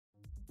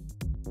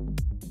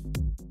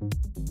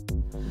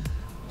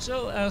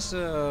So as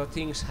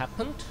things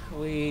happened,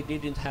 we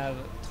didn't have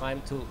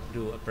time to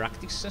do a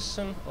practice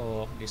session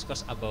or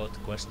discuss about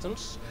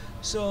questions.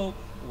 So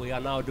we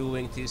are now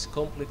doing this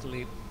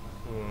completely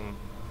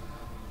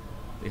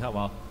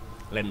ihan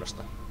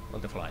lennosta,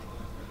 on the fly.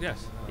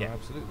 Yes, Yeah.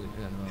 absolutely.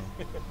 Yeah, no.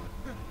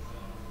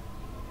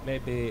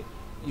 Maybe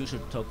you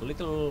should talk a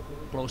little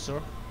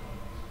closer.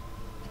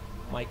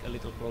 Mike a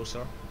little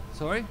closer.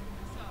 Sorry?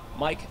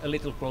 Mike a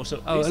little closer.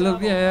 Oh, a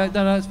little, yeah,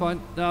 no, it's fine.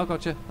 No, I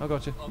got you.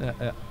 Okay.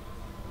 Yeah.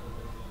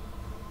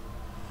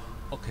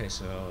 Okay,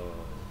 so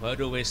where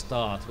do we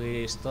start?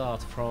 Let's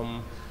start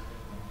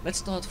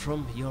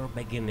from your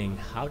beginning.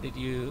 How did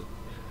you,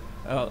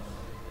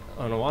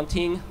 on one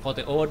thing for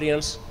the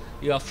audience,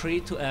 you are free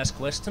to ask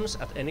questions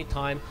at any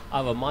time.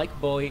 Our mic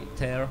boy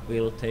there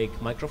will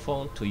take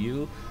microphone to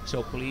you,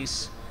 so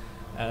please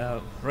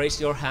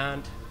raise your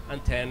hand and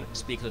then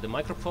speak to the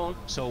microphone,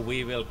 so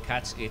we will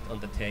catch it on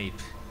the tape,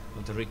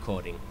 on the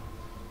recording.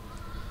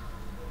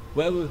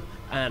 Well,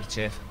 and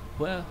Jeff,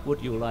 where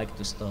would you like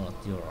to start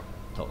your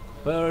talk?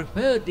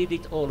 Where did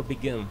it all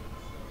begin?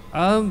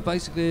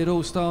 Basically, it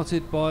all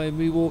started by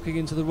me walking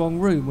into the wrong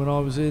room when I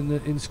was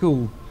in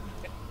school.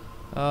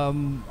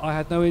 I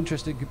had no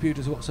interest in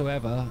computers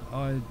whatsoever.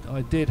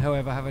 I did,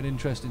 however, have an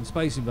interest in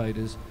Space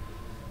Invaders,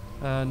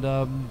 and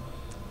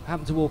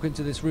happened to walk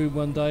into this room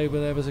one day where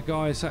there was a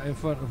guy sat in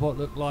front of what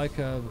looked like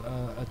a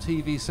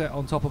TV set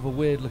on top of a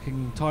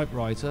weird-looking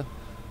typewriter,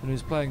 and he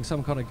was playing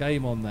some kind of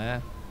game on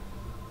there.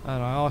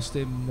 And I asked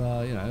him,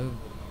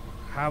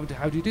 how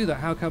do you do that?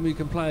 How come you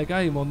can play a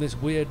game on this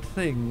weird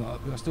thing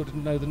I still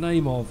didn't know the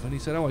name of? And he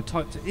said, oh, I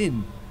typed it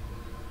in.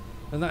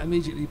 And that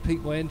immediately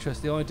piqued my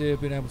interest. The idea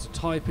of being able to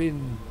type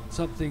in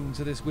something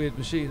to this weird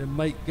machine and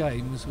make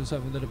games was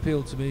something that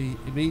appealed to me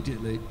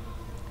immediately.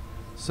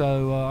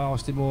 So I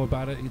asked him more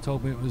about it. He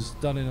told me it was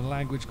done in a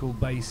language called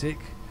BASIC.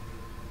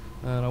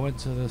 And I went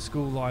to the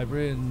school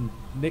library and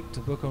nicked a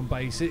book on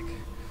BASIC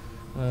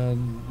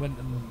and went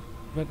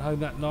home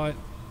that night.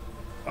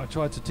 I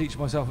tried to teach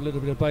myself a little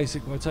bit of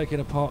BASIC by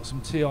taking apart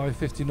some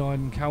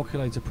TI-59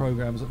 calculator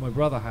programs that my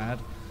brother had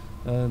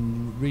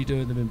and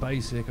redoing them in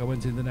BASIC. I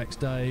went in the next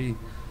day,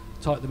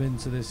 typed them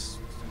into this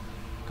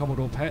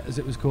Commodore PET, as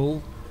it was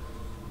called,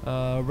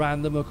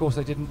 ran them. Of course,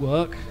 they didn't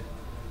work,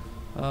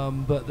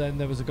 but then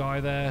there was a guy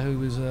there who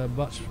was a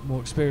much more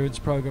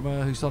experienced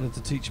programmer who started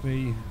to teach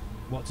me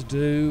what to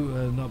do,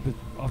 and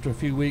after a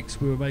few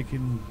weeks we were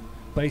making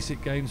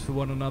BASIC games for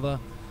one another.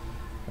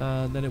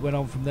 And then it went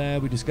on from there.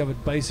 We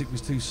discovered BASIC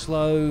was too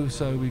slow,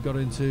 so we got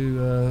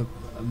into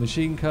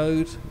machine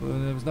code.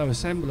 There was no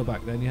assembler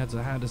back then. You had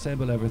to hand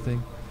assemble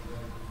everything.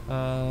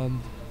 And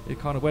it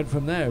kind of went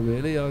from there,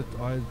 really. I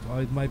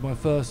made my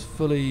first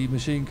fully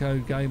machine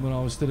code game when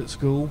I was still at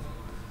school.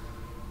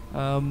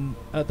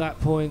 At that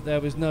point,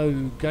 there was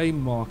no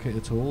game market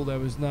at all. There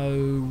was no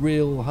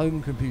real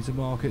home computer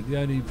market. The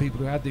only people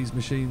who had these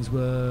machines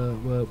were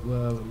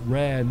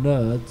rare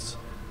nerds.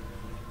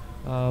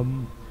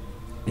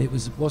 It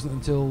wasn't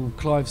until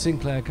Clive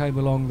Sinclair came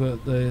along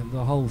that the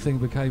whole thing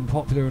became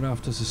popular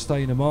enough to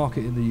sustain a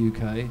market in the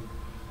UK.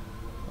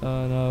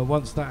 And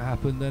once that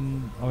happened,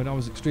 then I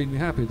was extremely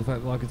happy. The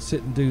fact that I could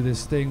sit and do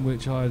this thing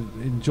which I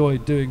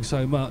enjoyed doing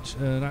so much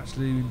and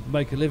actually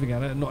make a living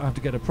at it and not have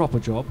to get a proper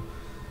job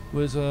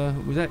was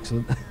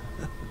excellent.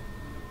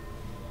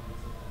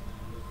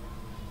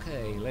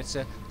 Okay, let's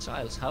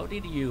Giles, how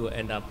did you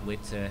end up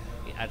with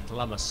at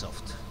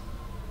Llamasoft?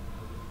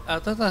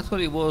 That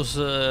actually was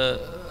a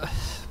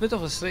bit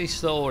of a strange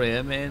story.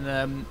 I mean,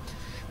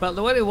 well,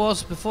 the way it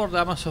was before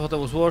Llamasoft, I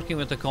was working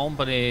with a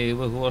company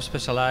who was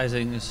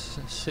specializing in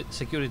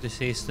security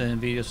system,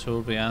 video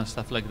surveillance,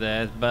 stuff like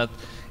that. But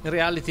in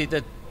reality,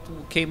 that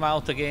came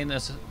out again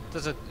as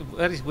there's a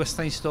very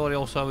strange story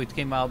also how it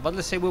came out. But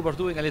let's say we were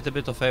doing a little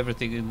bit of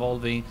everything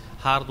involving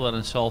hardware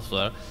and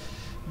software.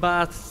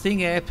 But thing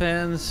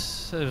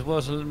happens, it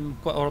was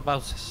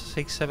about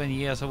 6-7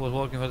 years I was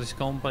working for this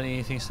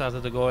company. Things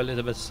started to go a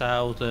little bit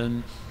south,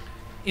 and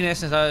in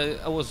essence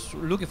I was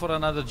looking for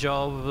another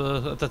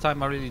job. At the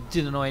time I really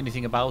didn't know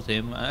anything about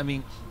him. I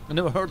mean, I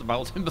never heard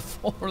about him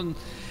before,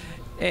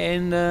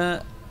 and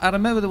I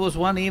remember there was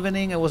one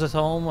evening I was at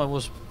home. I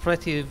was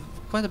quite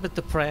a bit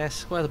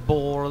depressed, quite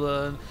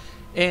bored,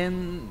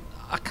 and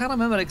I can't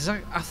remember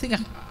exactly. I think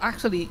I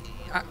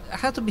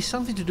had to be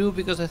something to do,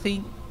 because I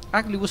think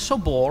actually was so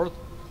bored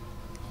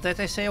that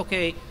I say,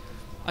 okay,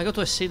 I go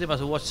to a cinema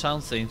to watch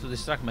something to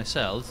distract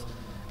myself.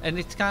 And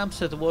it comes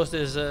that was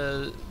this,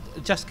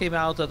 just came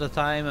out at the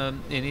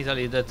time in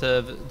Italy,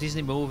 that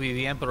Disney movie,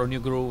 The Emperor New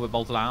Groove,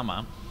 about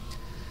llama.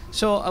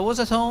 So I was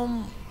at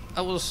home, I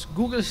was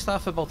Googling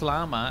stuff about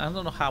llama. I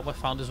don't know how I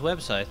found his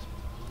website.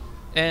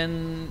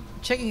 And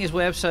checking his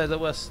website,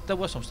 there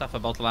was some stuff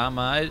about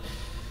llama.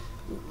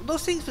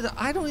 Those things, but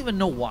I don't even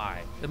know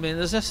why. I mean,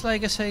 it's just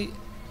like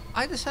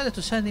I decided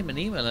to send him an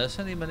email.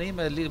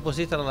 It was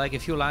literally like a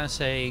few lines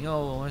saying,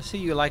 oh, I see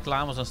you like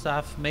llamas and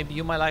stuff. Maybe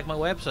you might like my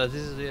website.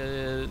 This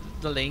is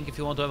the link if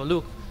you want to have a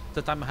look.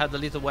 the time I had a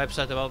little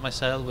website about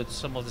myself with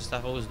some of the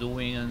stuff I was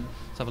doing and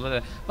stuff like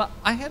that. But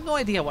I had no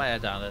idea why I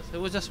done it. It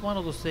was just one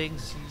of those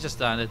things, you just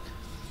done it.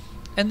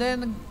 And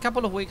then a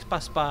couple of weeks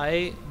passed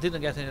by,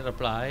 didn't get any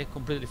reply,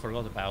 completely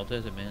forgot about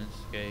it. I mean, it's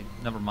okay,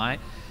 never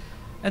mind.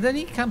 And then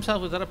he comes out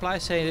with a reply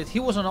saying that he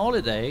was on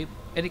holiday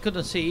and he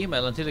couldn't see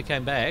email until he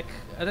came back.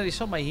 And then he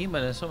saw my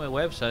email and saw my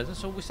website. And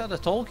so we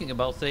started talking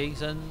about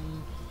things, and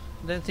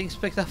then things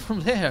picked up from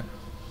there.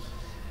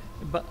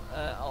 But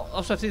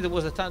also I think there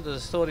was a time that the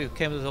story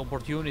came with the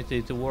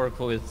opportunity to work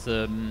with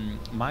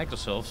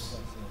Microsoft.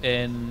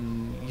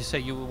 And you say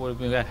you would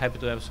be happy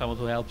to have someone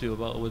to help you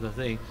with the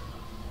thing.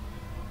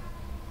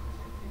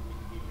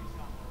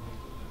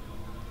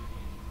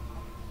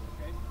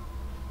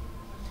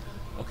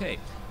 Okay,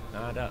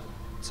 and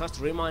just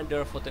a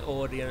reminder for the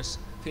audience,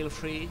 feel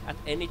free at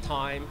any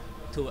time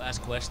to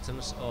ask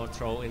questions or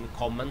throw in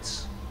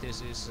comments.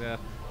 This is,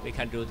 we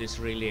can do this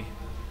really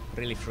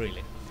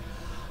freely.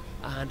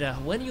 And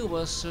when you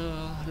was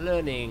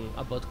learning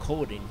about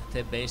coding,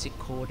 the basic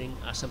coding,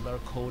 assembler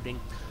coding,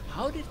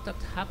 how did that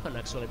happen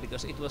actually?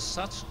 Because it was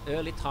such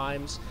early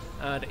times,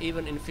 and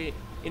even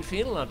in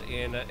Finland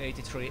in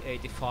 83,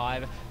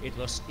 85, it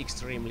was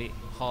extremely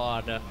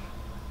hard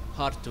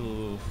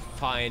to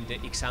find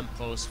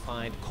examples,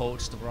 find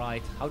codes to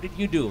write. How did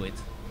you do it?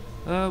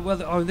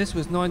 Well, this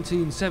was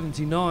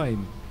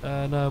 1979,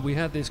 and we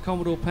had this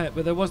Commodore PET,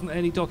 but there wasn't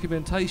any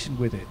documentation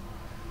with it.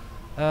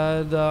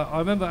 And I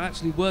remember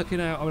actually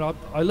working out, I mean,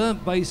 I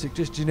learned BASIC,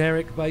 just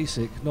generic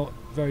BASIC, not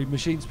very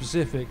machine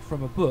specific,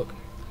 from a book.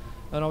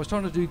 And I was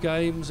trying to do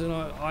games, and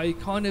I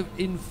kind of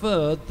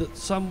inferred that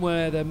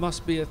somewhere there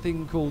must be a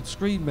thing called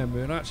screen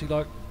memory, and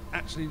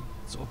actually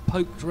sort of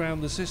poked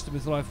around the system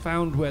until I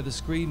found where the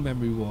screen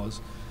memory was.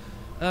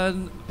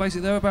 And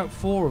basically there were about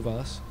 4 of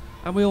us,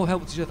 and we all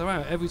helped each other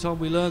out. Every time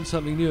we learned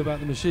something new about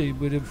the machine,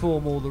 we'd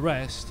inform all the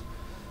rest.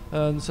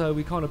 And so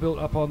we kind of built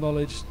up our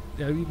knowledge.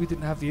 You know, we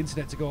didn't have the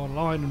internet to go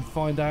online and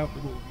find out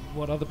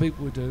what other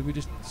people were doing. We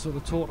just sort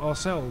of taught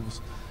ourselves.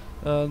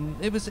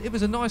 It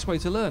was a nice way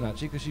to learn,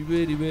 actually, because you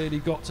really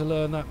got to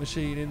learn that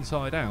machine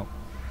inside out.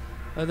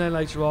 And then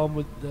later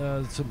on,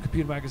 some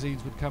computer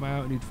magazines would come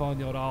out, and you'd find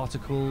the odd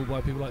article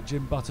by people like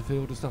Jim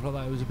Butterfield and stuff like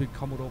that. It was a big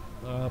Commodore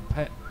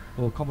pet,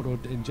 or Commodore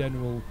in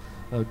general,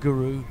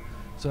 guru.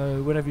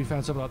 So whenever you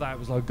found something like that, it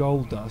was like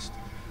gold dust.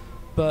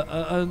 But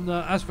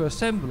as for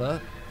assembler,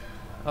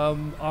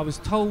 I was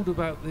told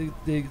about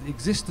the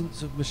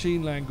existence of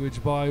machine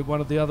language by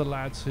one of the other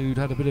lads who'd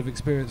had a bit of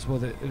experience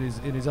with it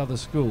in his other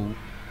school.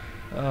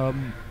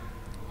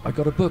 I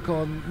got a book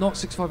on, not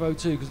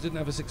 6502, because I didn't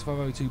have a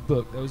 6502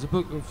 book. There was a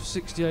book of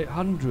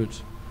 6800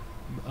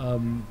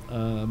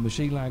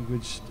 machine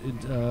language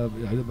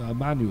a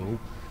manual,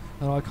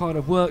 and I kind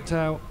of worked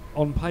out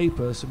on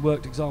paper some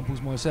worked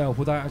examples myself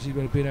without actually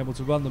being able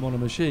to run them on a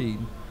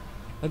machine.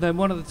 And then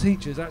one of the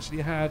teachers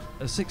actually had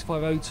a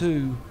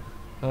 6502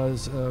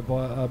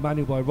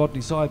 manual by Rodney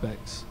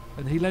Cybex,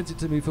 and he lent it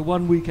to me for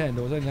one weekend.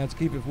 I was only allowed to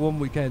keep it for one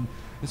weekend,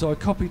 and so I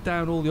copied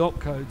down all the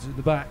opcodes in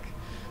the back.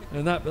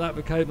 And that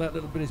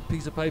little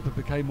piece of paper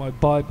became my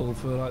Bible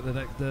for like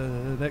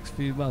the next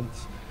few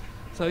months.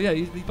 So yeah,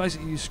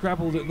 you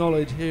scrabbled at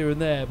knowledge here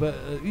and there, but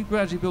you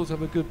gradually built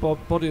up a good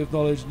body of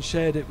knowledge and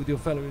shared it with your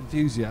fellow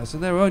enthusiasts.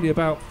 And there were only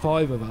about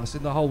 5 of us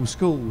in the whole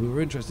school who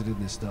were interested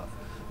in this stuff.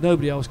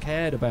 Nobody else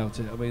cared about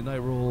it. I mean, they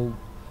were all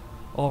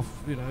off,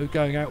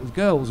 going out with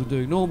girls and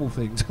doing normal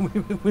things.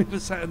 We were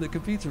sat in the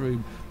computer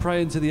room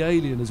praying to the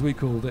alien, as we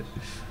called it.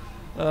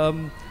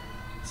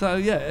 So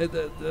yeah,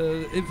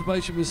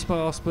 information was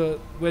sparse, but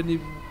when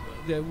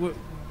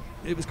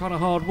it was kind of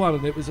hard won,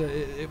 and it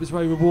was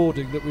very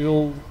rewarding that we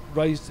all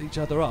raised each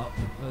other up,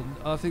 and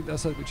I think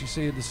that's something which you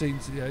see in the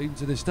scenes, even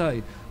to this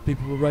day.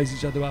 People will raise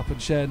each other up and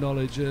share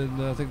knowledge,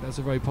 and I think that's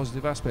a very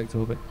positive aspect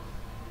of it.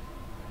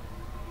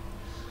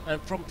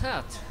 And from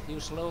that, you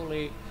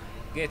slowly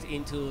get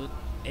into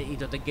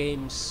the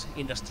games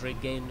industry.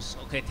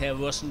 Okay, there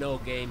was no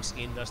games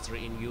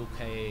industry in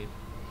UK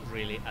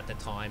really at the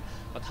time,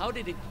 but how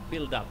did it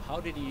build up? How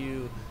did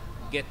you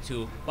get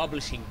to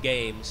publishing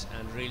games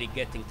and really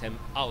getting them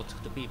out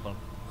to people?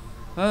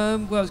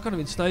 Well, it's kind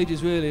of in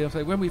stages, really. I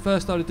think when we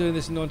first started doing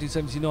this in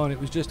 1979, it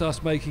was just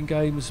us making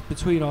games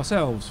between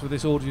ourselves for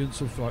this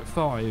audience of like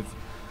 5.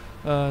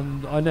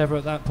 And I never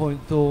at that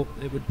point thought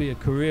it would be a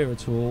career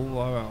at all.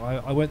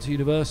 I went to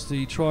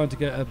university trying to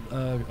get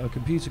a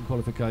computing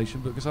qualification,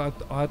 because I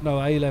had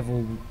no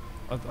A-level,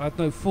 I had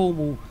no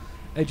formal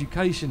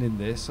education in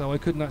this, so I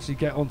couldn't actually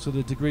get onto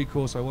the degree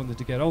course I wanted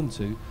to get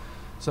onto.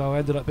 So I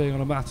ended up being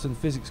on a maths and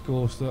physics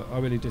course that I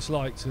really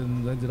disliked,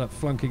 and ended up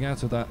flunking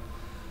out of that.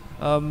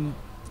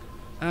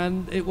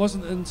 And it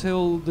wasn't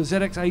until the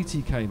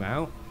ZX80 came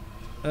out,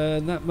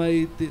 and that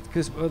made it,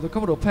 because the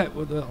Commodore PET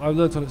I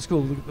learnt on at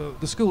school,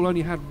 the school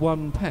only had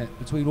one PET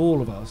between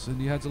all of us,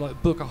 and you had to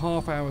like book a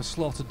half-hour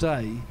slot a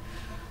day.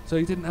 So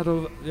you didn't have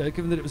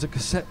given that it was a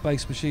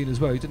cassette-based machine as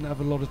well, you didn't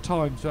have a lot of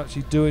time to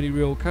actually do any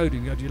real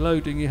coding. You had your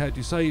loading, you had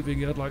your saving,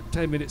 you had like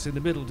 10 minutes in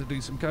the middle to do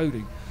some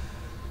coding.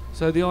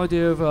 So the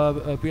idea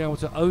of being able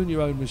to own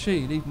your own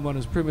machine, even one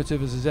as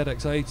primitive as a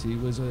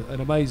ZX80, was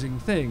an amazing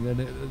thing. And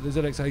the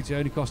ZX80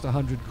 only cost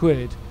 100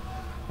 quid.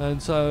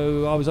 And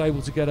so I was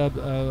able to get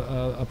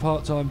a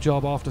part-time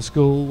job after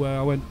school where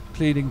I went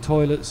cleaning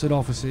toilets and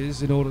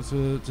offices in order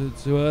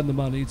to earn the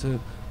money to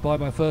buy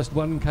my first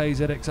 1K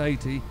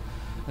ZX80,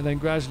 and then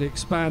gradually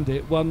expand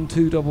it 1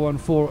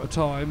 2114 at a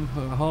time,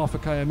 half a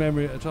K of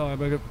memory at a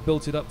time. I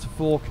built it up to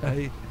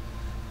 4K.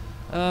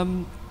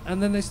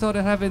 And then they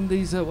started having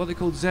these what they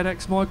called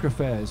ZX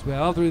microfairs, where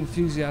other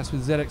enthusiasts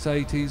with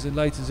ZX80s and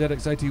later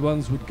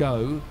ZX81s would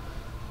go.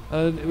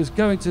 And it was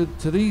going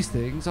to these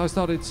things. I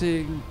started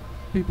seeing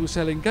people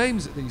selling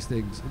games at these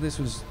things, and this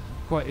was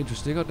quite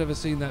interesting. I'd never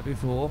seen that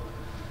before.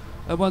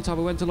 And one time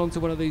I went along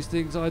to one of these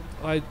things.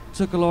 I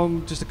took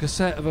along just a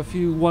cassette of a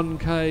few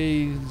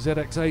 1K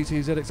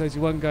ZX80,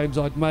 ZX81 games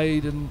I'd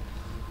made, and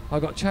I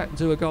got chatting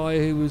to a guy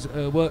who was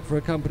worked for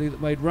a company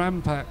that made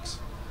RAM packs.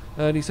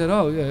 And he said,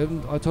 oh, yeah,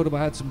 I told him I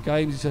had some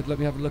games. He said, let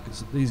me have a look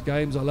at these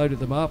games. I loaded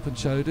them up and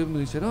showed him. And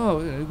he said,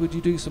 oh, would you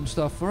do some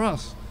stuff for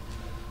us?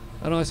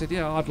 And I said,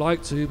 yeah, I'd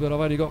like to, but I've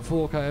only got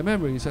 4K of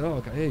memory. He said, oh,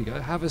 okay, here you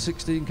go. Have a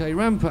 16K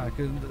RAM pack.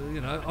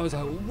 And, I was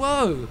like,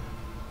 whoa,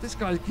 this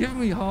guy's giving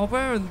me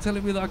hardware and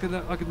telling me that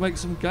I could make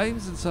some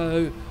games. And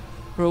so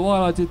for a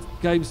while I did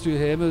games through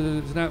him.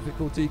 It was an outfit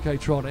called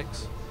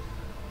DK-Tronics.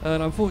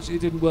 And unfortunately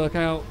it didn't work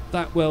out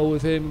that well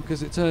with him,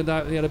 because it turned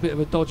out he had a bit of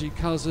a dodgy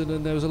cousin,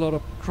 and there was a lot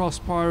of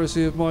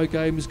cross-piracy of my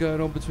games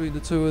going on between the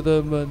two of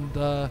them.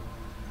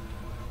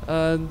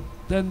 And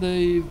then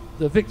the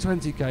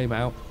VIC-20 came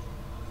out,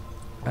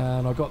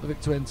 and I got the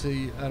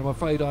VIC-20, and I'm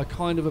afraid I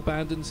kind of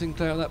abandoned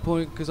Sinclair at that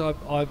point, because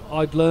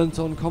I'd learnt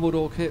on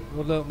Commodore kit,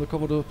 I learnt on the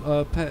Commodore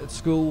PET at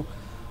school,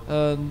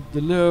 and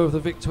the lure of the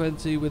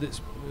VIC-20 with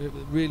its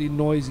really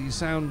noisy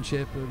sound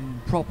chip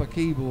and proper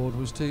keyboard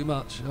was too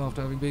much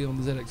after having been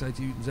on the ZX80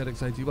 and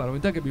ZX81. I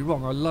mean, don't get me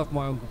wrong, I love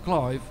my Uncle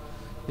Clive.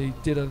 He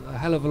did a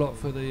hell of a lot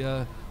for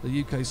the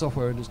UK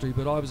software industry,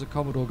 but I was a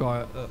Commodore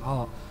guy at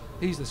heart.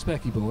 He's the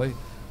specky boy.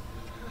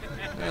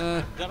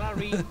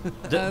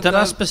 There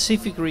are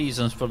specific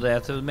reasons for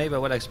that. Maybe I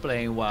will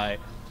explain why.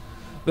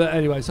 But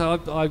anyway, so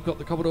I've got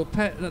the Commodore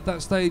PET, and at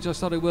that stage I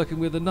started working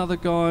with another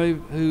guy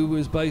who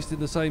was based in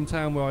the same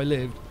town where I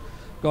lived,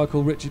 a guy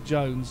called Richard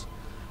Jones.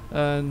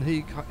 And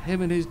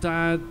him and his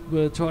dad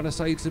were trying to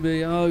say to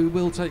me, oh,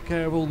 we'll take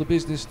care of all the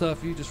business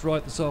stuff, you just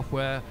write the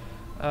software.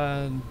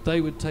 And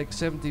they would take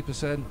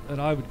 70%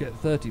 and I would get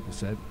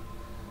 30%.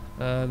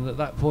 And at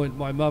that point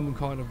my mum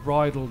kind of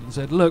bridled and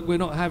said, look, we're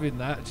not having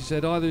that. She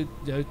said either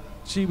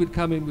she would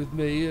come in with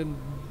me and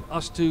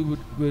us two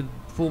would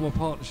form a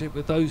partnership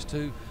with those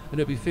two,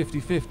 and it'd be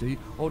 50-50,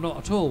 or not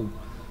at all.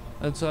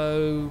 And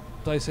so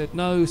they said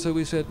no, so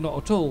we said not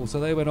at all. So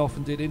they went off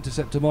and did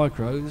Interceptor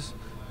Micros,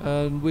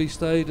 and we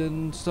stayed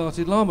and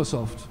started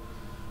Llamasoft.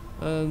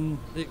 And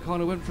it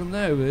kind of went from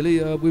there,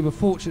 really. We were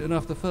fortunate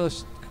enough, the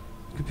first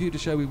computer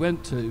show we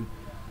went to,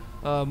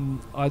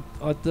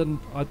 I'd done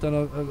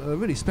a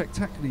really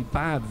spectacularly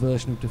bad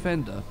version of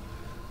Defender.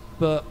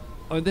 But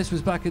this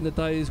was back in the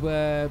days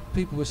where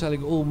people were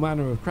selling all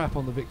manner of crap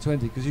on the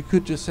VIC-20, because you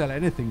could just sell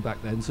anything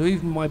back then. So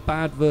even my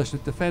bad version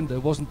of Defender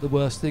wasn't the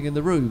worst thing in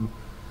the room.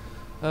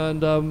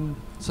 And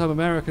some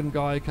American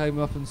guy came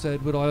up and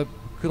said,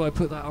 could I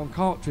put that on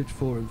cartridge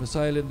for him for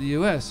sale in the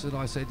US? And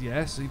I said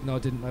yes, even though I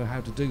didn't know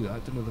how to do that. I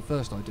didn't know the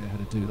first idea how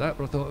to do that,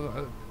 but I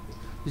thought,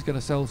 he's going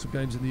to sell some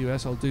games in the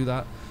US, I'll do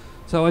that.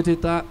 So I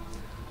did that,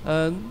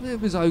 and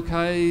it was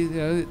okay,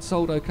 it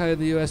sold okay in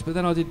the US, but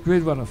then I did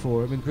Grid Runner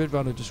for him, and Grid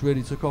Runner just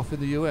really took off in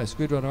the US.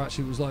 Grid Runner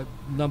actually was like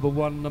number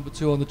 1, number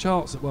 2 on the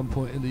charts at one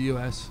point in the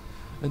US,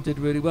 and did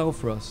really well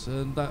for us,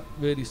 and that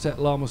really set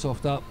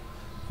Llamasoft up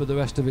for the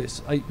rest of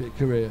its 8-bit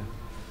career.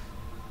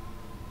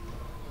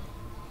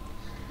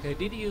 Okay,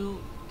 did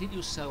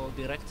you sell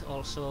direct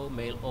also,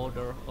 mail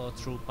order, or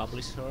through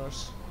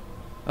publishers?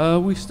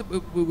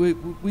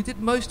 We did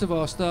most of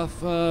our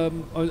stuff.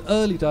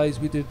 Early days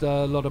we did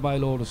a lot of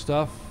mail order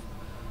stuff.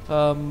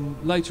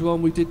 Later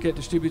on we did get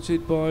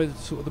distributed by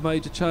sort of the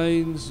major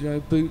chains,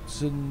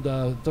 Boots and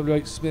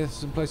WH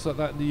Smiths and places like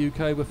that in the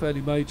UK were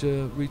fairly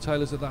major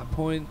retailers at that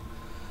point.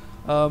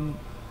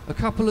 A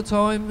couple of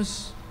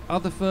times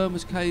other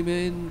firms came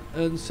in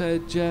and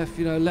said, Jeff,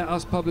 let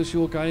us publish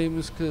your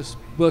games, because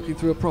working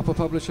through a proper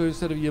publisher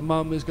instead of your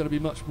mum is going to be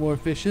much more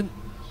efficient.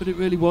 But it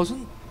really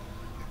wasn't.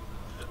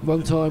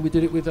 One time we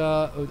did it with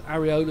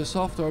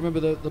Llamasoft. I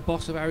remember the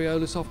boss of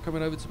Llamasoft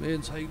coming over to me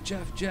and saying,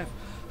 Jeff,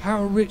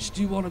 how rich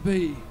do you want to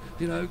be?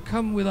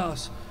 Come with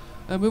us.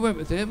 And we went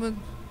with him, and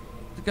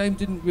the game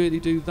didn't really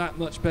do that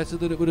much better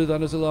than it would have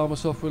done as a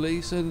Llamasoft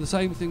release. And the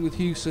same thing with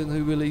Hewson,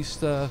 who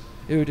released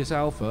Iridis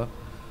Alpha.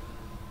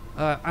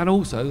 And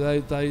also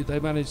they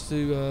managed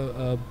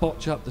to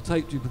botch up the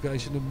tape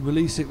duplication and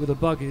release it with a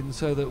bug in,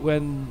 so that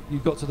when you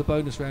got to the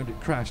bonus round it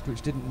crashed,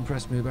 which didn't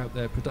impress me about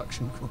their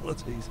production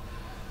qualities.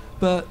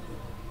 But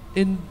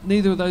in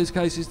neither of those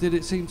cases did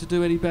it seem to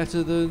do any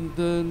better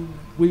than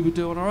we would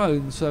do on our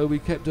own, so we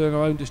kept doing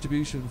our own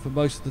distribution for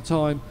most of the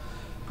time.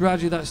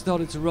 Gradually that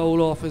started to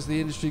roll off as the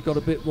industry got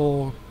a bit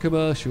more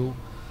commercial,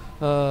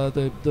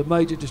 the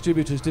major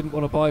distributors didn't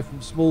want to buy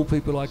from small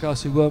people like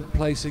us who weren't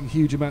placing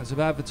huge amounts of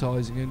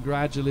advertising, and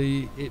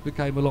gradually it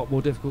became a lot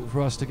more difficult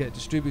for us to get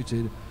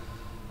distributed.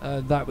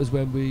 And that was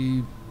when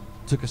we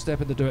took a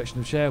step in the direction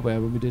of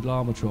shareware when we did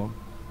Llamatron.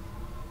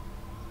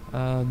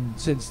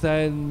 Since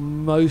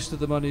then, most of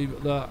the money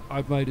that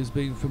I've made has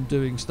been from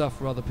doing stuff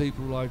for other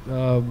people, like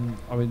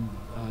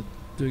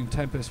doing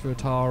Tempest for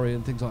Atari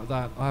and things like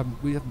that.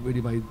 We haven't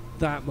really made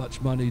that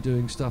much money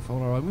doing stuff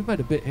on our own. We've made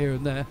a bit here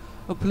and there.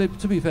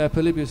 To be fair,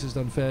 Polybius has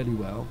done fairly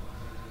well.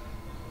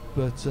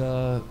 But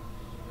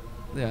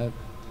yeah,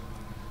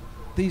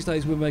 these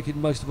days we're making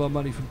most of our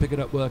money from picking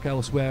up work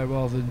elsewhere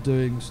rather than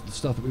doing the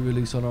stuff that we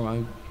release on our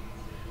own.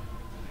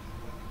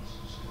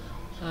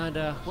 And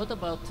what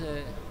about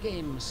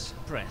games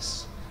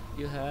press?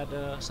 You had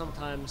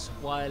sometimes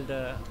wild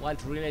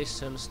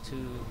relations to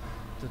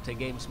the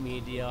games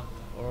media,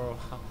 or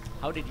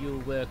how did you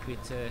work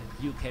with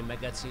UK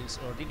magazines,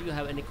 or did you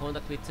have any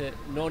contact with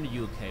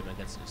non-UK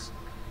magazines?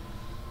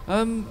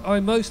 I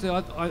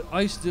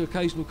used to do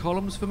occasional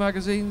columns for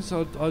magazines.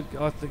 I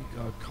think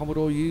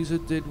Commodore User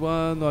did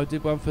one. I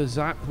did one for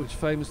Zap, which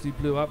famously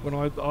blew up when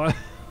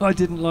I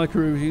didn't like a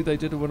review they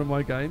did of one of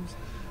my games.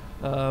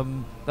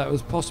 That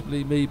was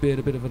possibly me being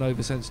a bit of an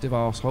oversensitive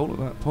arsehole at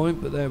that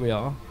point, but there we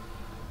are.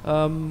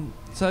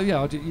 So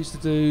yeah, I did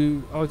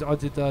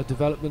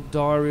development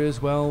diary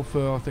as well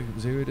for, I think it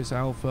was Iridis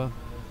Alpha.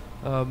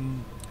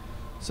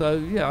 So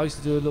yeah, I used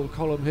to do a little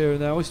column here and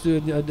there. I used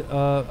to do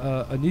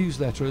a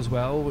newsletter as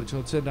well, which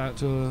I'd send out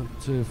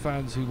to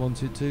fans who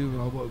wanted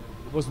to.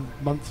 It wasn't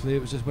monthly,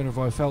 it was just whenever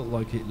I felt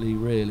like it,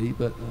 really,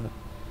 but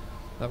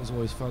that was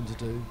always fun to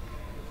do.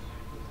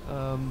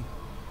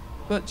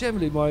 But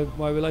generally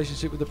my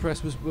relationship with the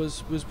press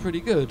was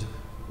pretty good.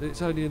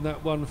 It's only in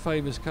that one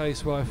famous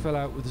case where I fell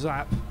out with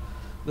Zap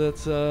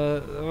that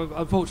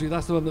unfortunately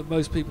that's the one that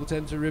most people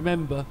tend to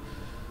remember.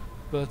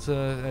 But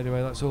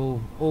anyway, that's all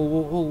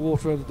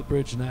water under the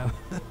bridge now.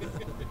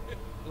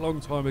 A long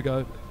time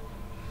ago.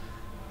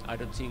 I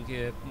don't think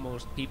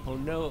most people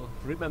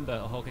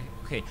remember.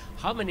 Okay,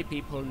 how many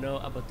people know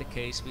about the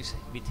case with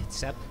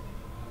Zap?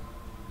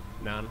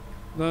 None.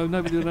 No,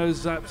 nobody knows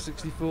Zap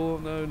 64.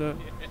 No.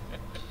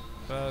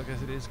 Well, I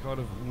guess it is kind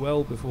of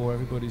well before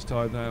everybody's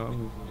time now.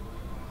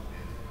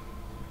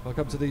 If I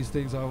come to these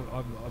things, I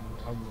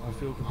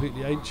feel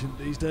completely ancient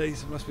these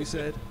days, it must be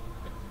said.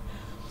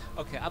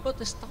 Okay, about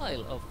the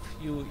style of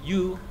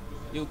you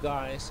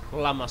guys,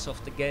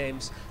 Llamasoft the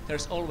games.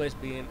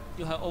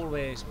 You have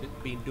always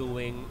been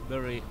doing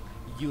very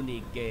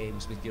unique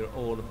games with your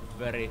own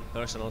very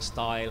personal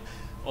style,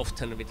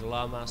 often with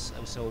llamas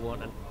and so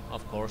on. And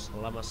of course,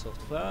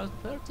 Llamasoft. Where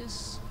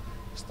this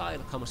style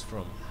comes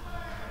from?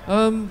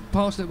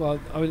 Partially, well,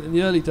 I mean, in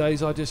the early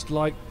days, I just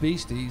liked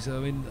beasties. I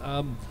mean,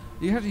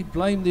 you have to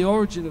blame the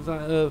origin of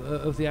that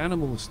of the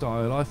animal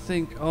style. I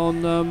think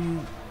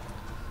on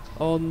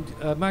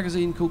a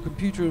magazine called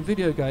Computer and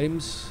Video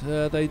Games,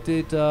 they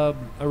did a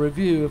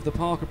review of the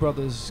Parker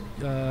Brothers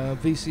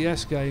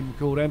VCS game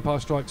called Empire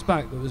Strikes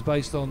Back that was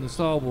based on the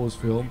Star Wars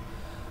film,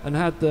 and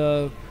had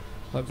the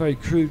very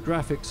crude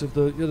graphics of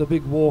the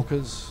big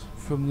walkers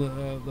from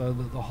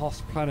the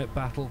Hoth planet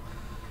battle.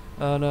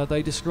 And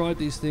they described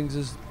these things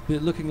as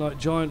looking like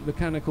giant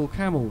mechanical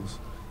camels.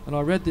 And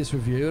I read this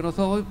review and I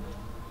thought, well,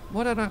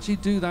 why don't I actually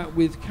do that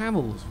with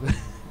camels,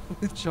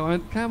 with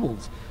giant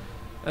camels?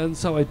 And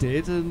so I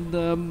did,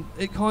 and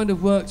it kind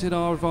of worked in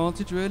our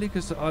advantage, really,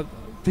 because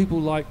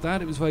people liked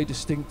that. It was very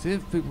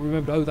distinctive. People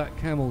remembered, that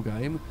camel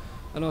game.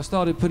 And I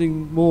started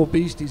putting more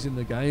beasties in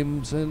the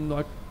games, and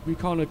we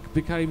kind of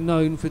became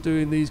known for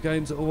doing these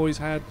games that always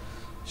had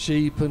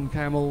sheep and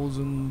camels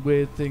and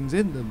weird things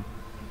in them.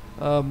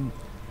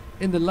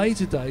 In the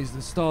later days,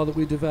 the style that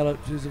we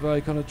developed is a very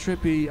kind of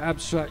trippy,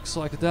 abstract,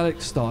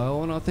 psychedelic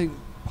style, and I think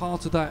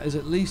part of that is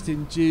at least due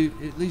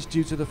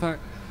to the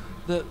fact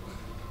that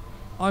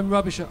I'm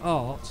rubbish at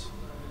art,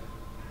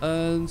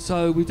 and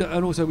so we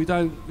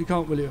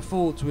can't really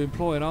afford to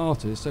employ an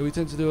artist, so we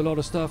tend to do a lot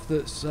of stuff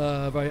that's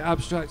very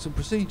abstract and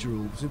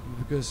procedural, simply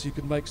because you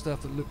can make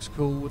stuff that looks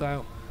cool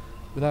without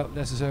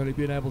necessarily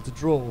being able to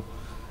draw.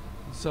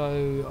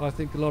 So I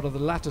think a lot of the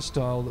latter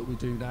style that we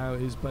do now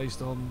is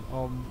based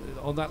on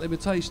that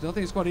limitation. I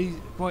think it's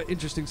quite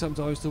interesting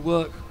sometimes to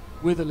work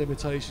with a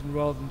limitation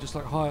rather than just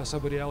hire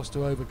somebody else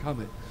to overcome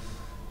it.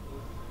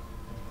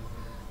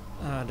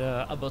 And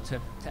about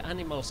the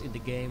animals in the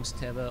games,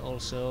 there were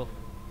also,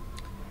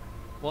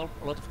 well,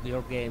 a lot of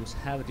your games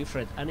have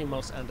different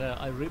animals, and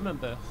I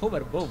remember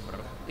Hoverbover,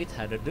 it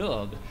had a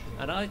dog,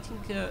 and I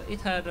think it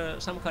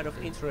had some kind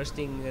of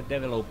interesting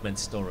development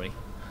story.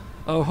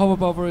 Oh,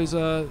 Hoverbover is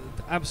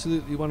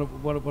absolutely one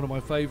of my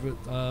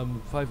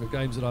favourite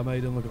games that I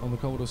made on the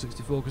Commodore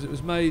 64, because it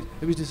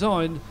was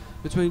designed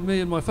between me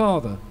and my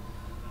father.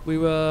 We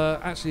were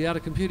actually at a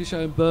computer show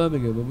in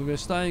Birmingham, and we were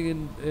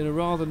staying in a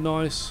rather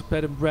nice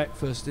bed and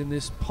breakfast in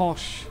this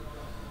posh,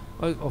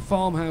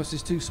 farmhouse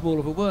is too small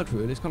of a word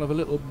for it. It's kind of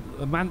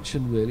a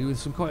mansion really, with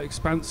some quite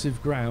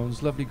expansive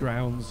grounds, lovely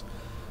grounds.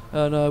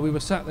 And we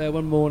were sat there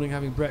one morning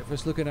having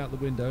breakfast, looking out the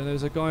window, and there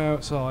was a guy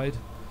outside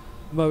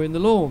mowing the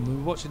lawn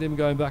and watching him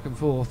going back and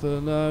forth,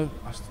 and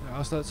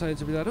I started saying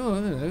to my dad,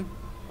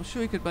 I'm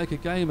sure you could make a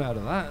game out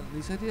of that. And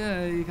he said,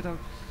 yeah, you could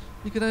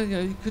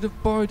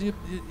have borrowed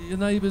your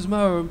neighbour's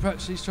mower and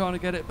perhaps he's trying to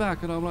get it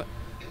back. And I'm like,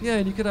 yeah,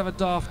 and you could have a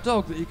daft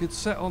dog that you could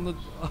set on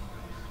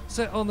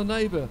the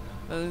neighbour.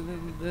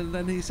 And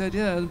then he said,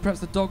 yeah, and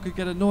perhaps the dog could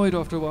get annoyed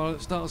after a while and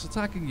it starts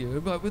attacking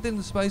you. But within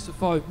the space of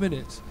 5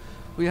 minutes,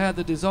 we had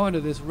the design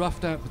of this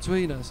roughed out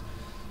between us.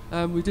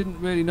 We didn't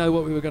really know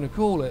what we were going to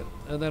call it.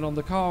 And then on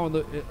the car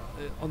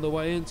on the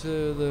way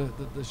into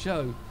the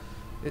show,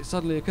 it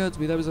suddenly occurred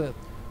to me there was an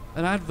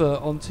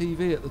advert on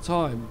TV at the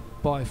time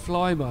by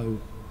Flymo,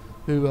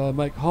 who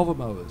make hover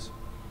mowers,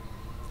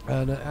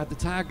 and it had the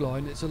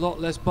tagline, "It's a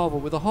lot less bother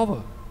with a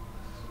hover."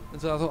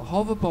 And so I thought,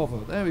 hover bother,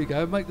 there we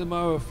go, make the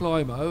mower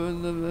Flymo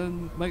and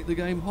then make the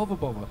game hover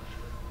bother.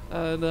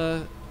 And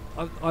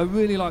I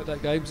really like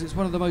that game because it's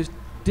one of the most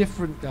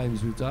different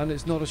games we've done.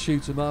 It's not a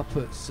shoot 'em up,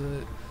 it's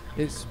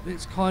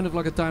kind of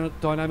like a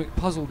dynamic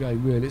puzzle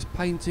game, really. It's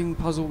painting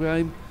puzzle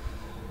game,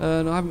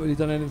 and I haven't really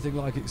done anything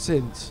like it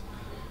since.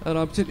 And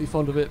I'm particularly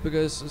fond of it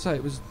because, as I say,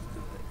 it was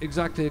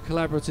exactly a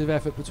collaborative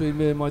effort between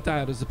me and my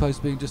dad as opposed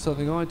to being just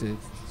something I did.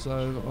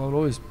 So I'll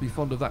always be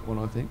fond of that one,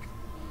 I think.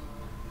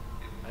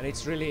 And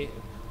it's really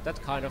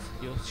that kind of,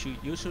 you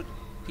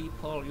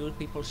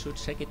people should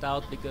check it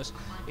out, because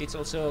it's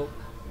also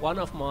one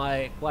of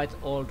my quite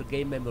old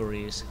game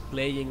memories,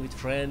 playing with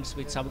friends,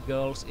 with some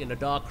girls in a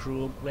dark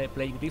room,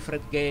 playing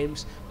different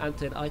games, and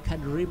then I can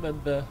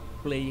remember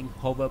playing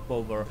Hover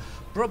Power,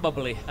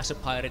 probably as a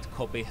pirate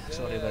copy. Yeah.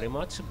 Sorry very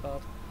much,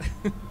 but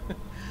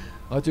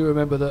I do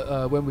remember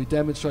that when we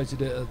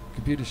demonstrated it at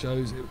computer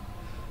shows,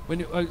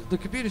 the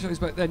computer shows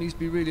back then used to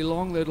be really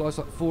long. They'd last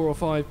like 4 or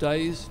 5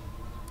 days,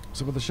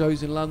 some of the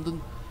shows in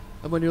London,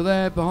 and when you're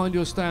there behind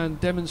your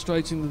stand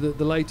demonstrating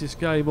the latest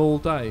game all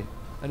day,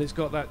 and it's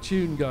got that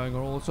tune going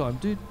on all the time,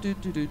 and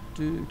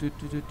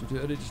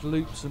it just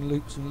loops and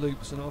loops and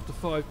loops, and after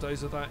 5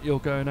 days of that, you're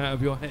going out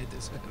of your head.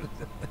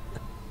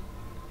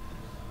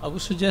 I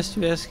would suggest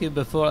you ask him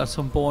before at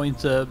some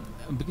point,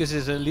 because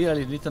it's a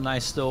really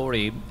nice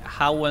story,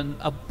 how when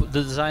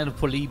the design of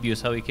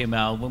Polybius, how it came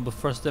out, when we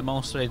first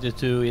demonstrated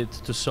to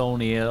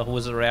Sony, what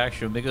was the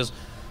reaction? Because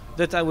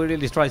that time we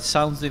really tried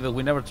something that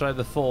we never tried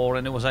before,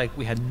 and it was like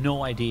we had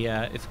no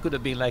idea if it could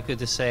have been like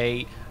to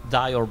say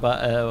die or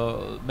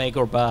make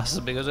or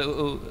bust, because it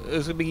was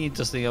going to be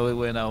interesting how it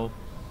went out.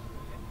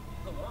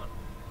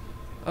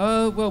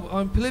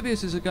 Well,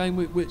 Polybius is a game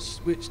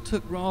which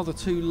took rather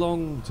too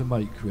long to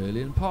make,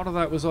 really, and part of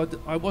that was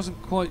I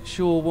wasn't quite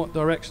sure what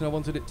direction I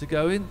wanted it to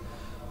go in.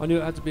 I knew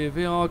it had to be a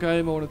VR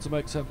game. I wanted to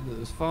make something that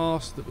was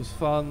fast, that was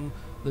fun,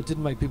 that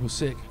didn't make people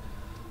sick,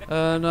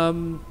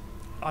 and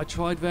I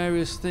tried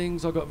various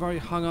things. I got very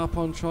hung up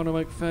on trying to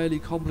make fairly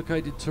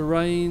complicated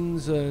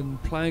terrains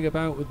and playing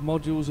about with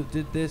modules that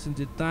did this and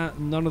did that,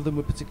 and none of them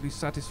were particularly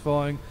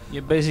satisfying.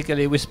 Yeah,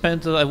 basically we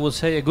spent, I would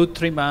say, a good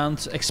 3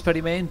 months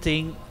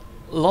experimenting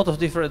a lot of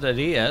different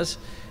ideas.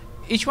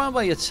 Each one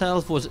by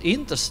itself was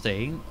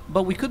interesting,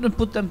 but we couldn't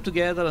put them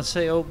together and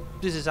say, oh,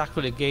 this is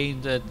actually a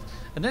game that...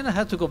 And then I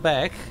had to go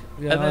back.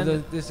 Yeah,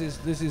 and this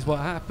is what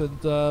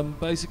happened.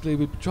 Basically,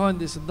 we tried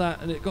this and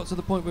that, and it got to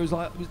the point where it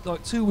was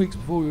like 2 weeks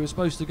before we were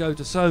supposed to go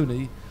to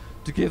Sony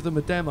to give them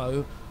a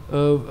demo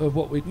of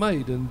what we'd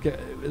made, and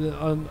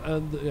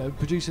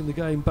producing the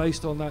game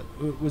based on that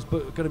was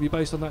going to be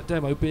based on that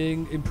demo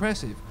being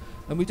impressive,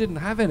 and we didn't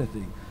have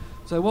anything.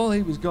 So while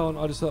he was gone,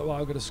 I just thought, well,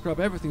 I'm going to scrub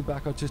everything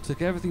back. I just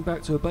took everything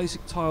back to a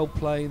basic tiled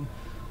plane,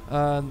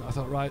 and I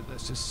thought, right,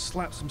 let's just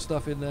slap some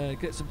stuff in there,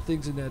 get some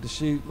things in there to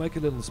shoot, make a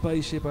little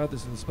spaceship. I had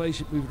this little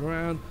spaceship moving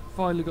around,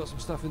 finally got some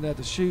stuff in there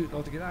to shoot, and I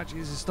was thinking,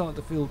 actually, this is starting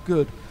to feel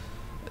good.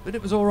 But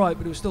it was all right,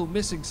 but it was still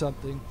missing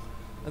something.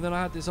 And then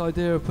I had this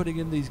idea of putting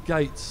in these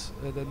gates,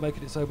 and then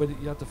making it so when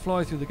you had to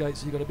fly through the gates,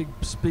 so you got a big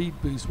speed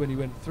boost when you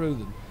went through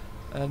them.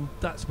 And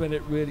that's when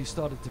it really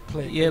started to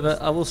click. Yeah,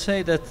 but I will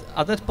say that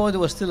at that point there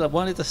was still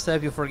one little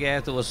step you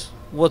forget. It was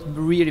what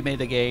really made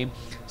the game.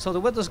 So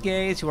there were those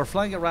gates, you were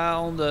flying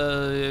around,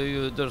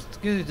 there's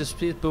the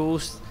speed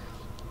boost.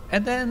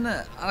 And then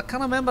I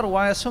can't remember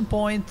why at some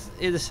point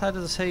it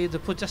decided to say to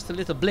put just a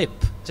little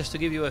blip, just to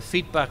give you a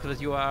feedback that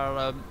you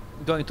are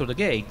going through the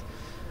gate.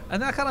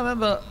 And I can't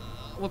remember,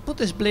 we put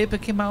this blip,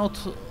 it came out,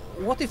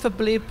 what if a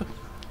blip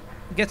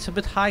gets a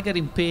bit higher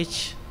in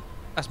pitch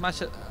as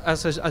much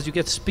as you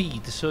get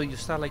speed, so you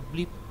start like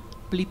bleep,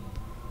 bleep,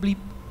 bleep,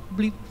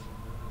 bleep,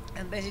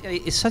 and basically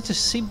it's such a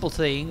simple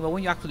thing, but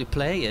when you actually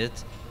play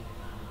it,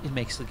 it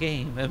makes the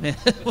game. I mean,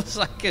 it was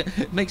like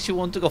it makes you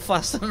want to go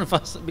faster and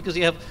faster because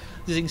you have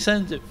this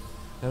incentive.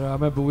 And I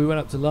remember we went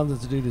up to London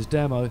to do this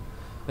demo,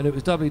 and it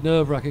was doubly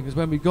nerve-wracking because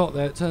when we got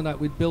there, it turned out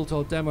we'd built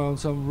our demo on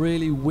some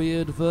really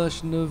weird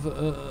version of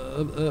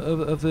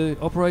the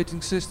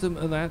operating system,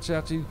 and they had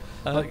to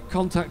like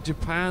contact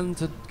Japan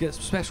to get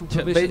special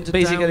permission to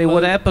basically download.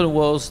 What happened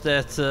was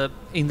that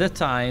in that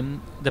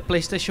time the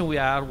PlayStation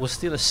VR was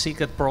still a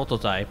secret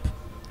prototype,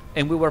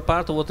 and we were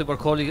part of what they were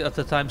calling at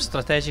the time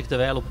strategic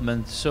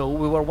development. So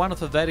we were one of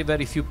the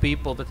very few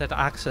people that had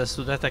access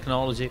to that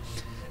technology.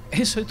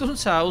 And so it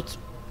turns out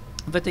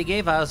that they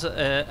gave us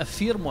a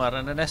firmware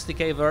and an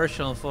SDK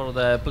version for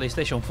the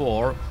PlayStation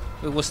 4.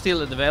 It was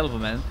still in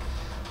development.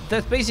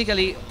 That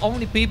basically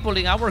only people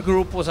in our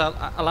group was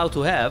allowed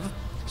to have.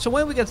 So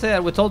when we get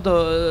there with all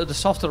the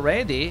software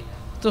ready,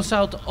 it turns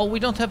out, oh, we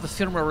don't have a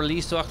firmware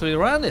release to actually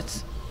run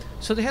it.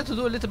 So they had to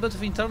do a little bit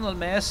of internal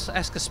mess,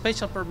 ask a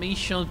special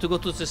permission to go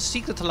to the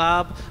secret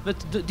lab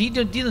that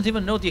didn't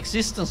even know the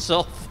existence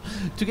of,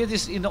 to get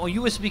this on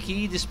USB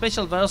key, this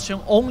special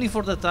version only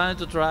for the time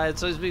to try it.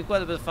 So it's been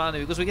quite a bit funny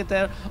because we get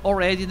there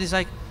already and it's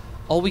like,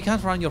 oh, we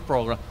can't run your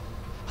program.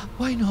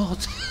 Why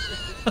not?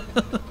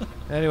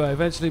 Anyway,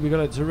 eventually we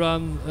got it to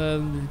run,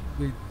 and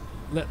we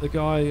let the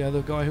guy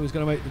who was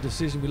going to make the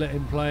decision, we let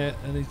him play it,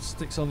 and he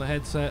sticks on the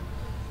headset.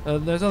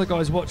 And there's other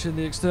guys watching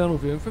the external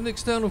view, and from the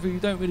external view you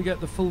don't really get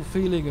the full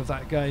feeling of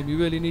that game. You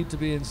really need to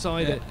be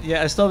inside it.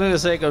 Yeah, stop it a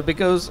second,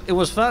 because it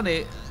was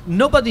funny.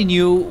 Nobody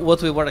knew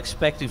what we were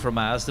expecting from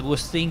us. They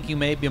was thinking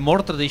maybe a more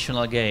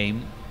traditional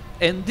game,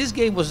 and this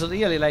game was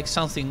really like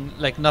something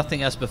like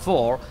nothing else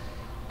before.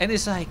 And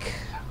it's like,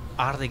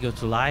 are they going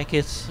to like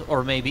it,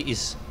 or maybe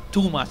it's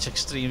too much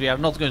extreme? We are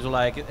not going to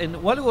like it.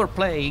 And while we were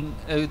playing,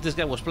 this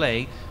guy was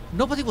playing.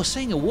 Nobody was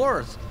saying a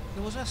word.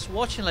 It was just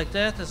watching like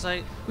that. It's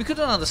like we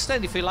couldn't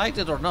understand if he liked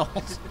it or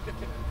not.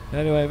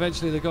 Anyway,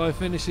 eventually the guy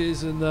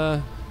finishes,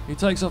 and he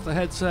takes off the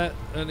headset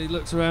and he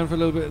looks around for a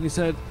little bit, and he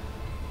said,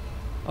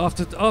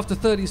 after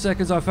 30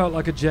 seconds I felt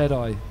like a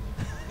Jedi.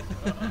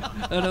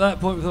 And at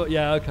that point we thought,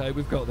 yeah, okay,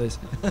 we've got this.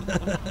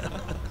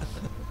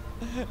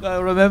 I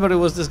remember it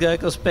was this guy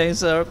called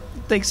Spencer.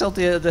 Takes out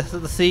the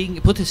thing,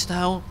 put it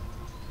down,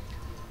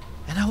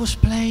 and I was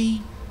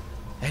playing,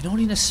 and all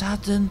in a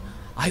sudden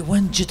I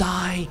went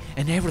Jedi,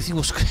 and everything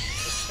was.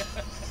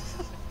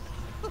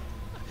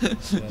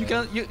 You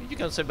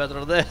can't say better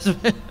than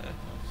that.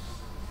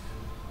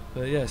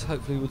 But yes,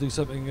 hopefully we'll do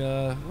something.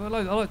 Well,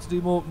 I like to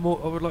do more.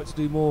 I would like to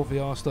do more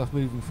VR stuff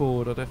moving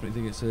forward. I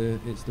definitely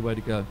think it's the way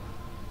to go.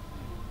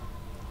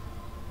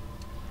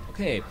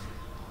 Okay,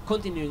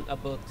 continuing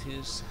about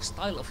his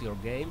style of your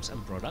games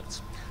and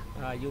products.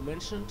 You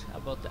mentioned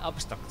about the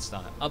abstract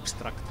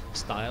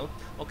style.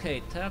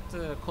 Okay, that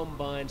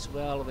combines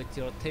well with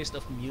your taste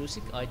of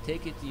music. I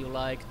take it you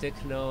like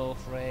techno,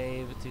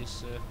 rave,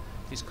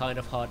 this kind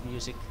of hard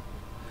music.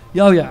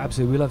 Yeah, oh yeah,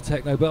 absolutely. We love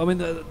techno, but I mean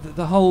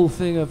the whole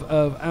thing of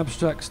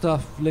abstract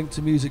stuff linked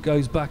to music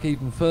goes back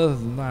even further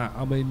than that.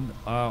 I mean,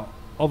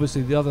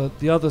 obviously the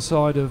other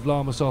side of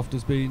Llamasoft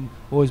has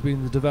always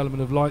been the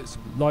development of light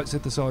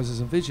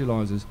synthesizers and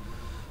visualizers,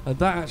 and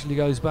that actually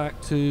goes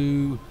back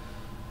to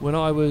when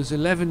I was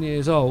 11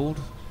 years old,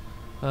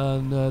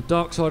 and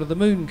Dark Side of the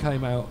Moon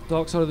came out.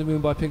 Dark Side of the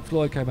Moon by Pink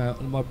Floyd came out,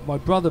 and my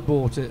brother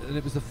bought it, and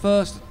it was the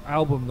first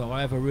album that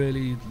I ever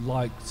really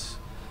liked.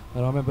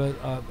 And I remember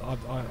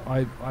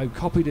I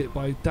copied it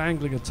by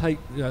dangling a tape,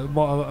 a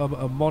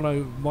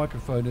mono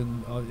microphone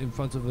in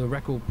front of the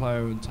record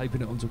player and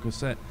taping it onto a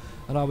cassette.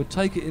 And I would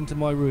take it into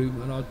my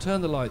room, and I'd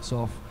turn the lights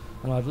off,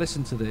 and I'd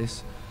listen to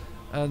this.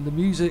 And the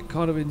music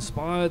kind of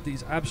inspired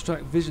these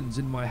abstract visions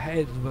in my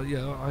head. But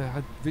I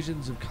had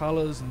visions of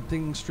colours and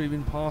things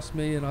streaming past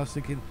me, and I was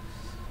thinking,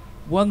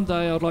 one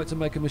day I'd like to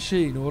make a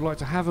machine, or I'd like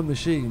to have a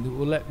machine that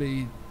will let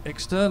me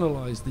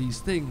externalise these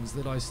things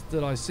that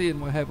I see in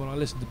my head when I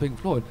listen to Pink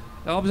Floyd.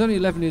 Now, I was only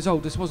 11 years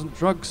old. This wasn't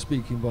drugs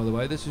speaking, by the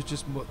way. This was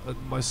just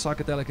my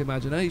psychedelic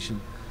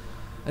imagination.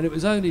 And it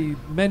was only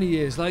many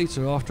years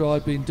later, after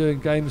I'd been doing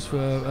games for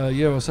a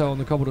year or so on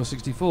the Commodore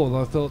 64, that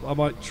I thought I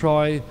might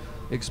try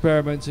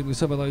experimenting with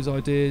some of those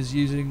ideas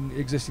using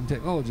existing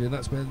technology. And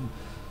that's when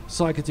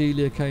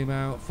Psychedelia came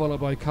out,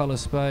 followed by Colour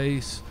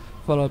Space,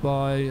 followed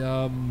by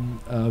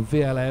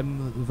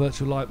VLM, the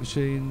Virtual Light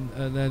Machine,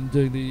 and then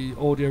doing the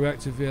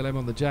audio-reactive VLM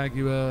on the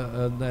Jaguar,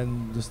 and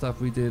then the stuff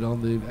we did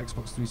on the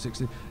Xbox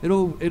 360.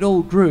 It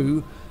all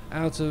grew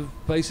out of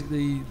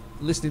basically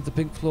listening to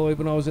Pink Floyd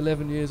when I was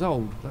 11 years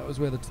old. That was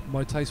where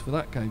my taste for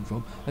that came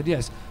from. And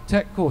yes,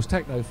 of course,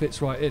 techno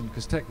fits right in,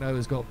 because techno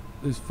is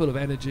full of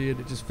energy, and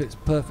it just fits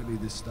perfectly,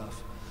 this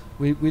stuff.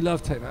 We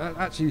love techno.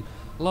 Actually,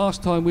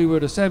 last time we were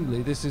at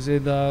Assembly, this is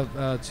in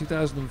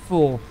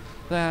 2004,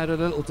 they had a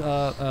little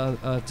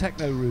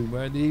techno room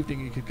where in the evening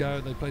you could go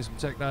and they play some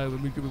techno,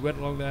 and we went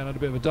along there and had a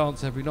bit of a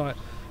dance every night.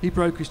 He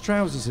broke his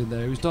trousers in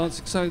there. He was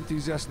dancing so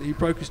enthusiastically he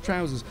broke his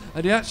trousers,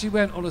 and he actually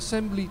went on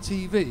Assembly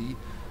TV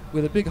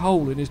with a big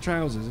hole in his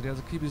trousers, and he had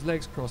to keep his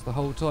legs crossed the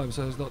whole time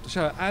so as not to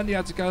show it. And he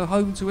had to go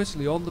home to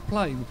Italy on the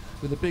plane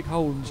with a big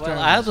hole in his trousers.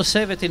 I have to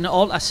say that in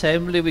all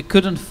Assembly we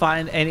couldn't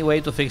find any way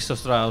to fix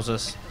those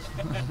trousers.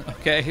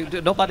 Okay,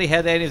 nobody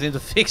had anything to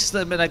fix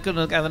them, and I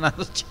couldn't have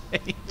another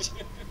change.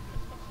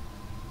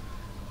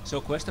 So,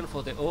 question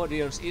for the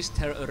audience: is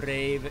there a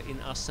rave in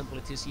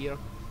Assembly this year?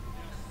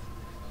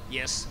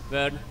 Yes.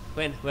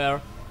 When?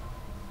 Where?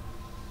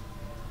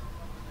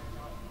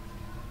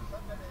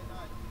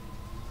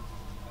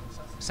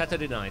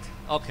 Saturday night.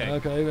 Okay.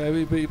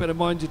 Okay, but you better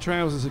mind your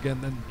trousers again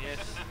then.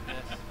 Yes.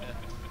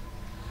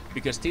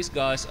 Because these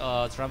guys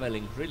are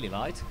traveling really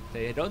light.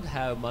 They don't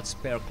have much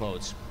spare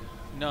clothes.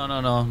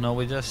 No.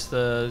 We just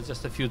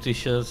a few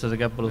T-shirts and a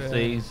couple of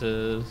things,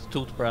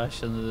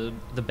 toothbrush and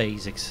the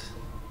basics.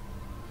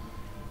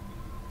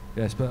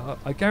 Yes, but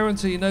I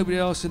guarantee nobody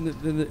else in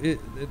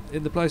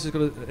the place has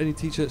got any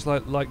T-shirts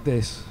like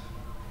this.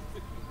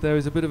 There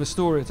is a bit of a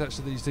story attached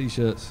to these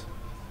T-shirts.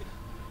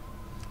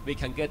 We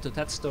can get to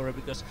that story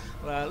because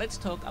let's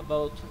talk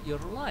about your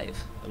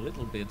life a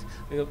little bit.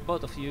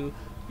 Both of you,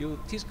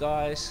 these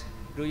guys,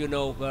 do you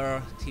know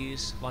where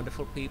these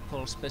wonderful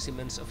people,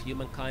 specimens of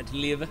humankind,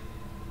 live?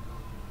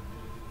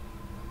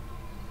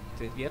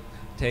 Yep,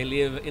 they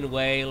live in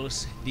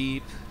Wales,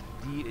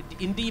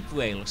 in deep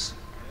Wales.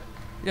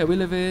 Yeah, we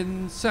live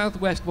in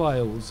southwest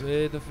Wales,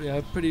 in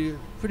a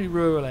pretty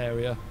rural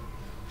area.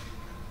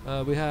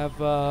 We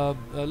have a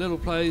little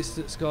place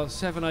that's got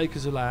 7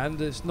 acres of land.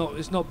 It's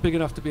not big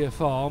enough to be a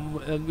farm,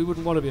 and we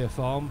wouldn't want to be a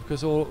farm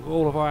because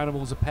all of our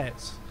animals are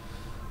pets.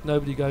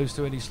 Nobody goes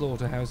to any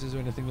slaughterhouses or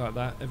anything like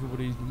that.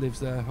 Everybody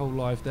lives their whole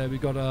life there.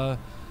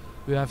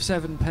 We have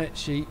 7 pet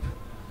sheep,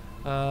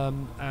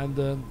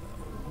 and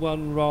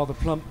one rather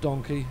plump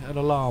donkey and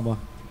a llama.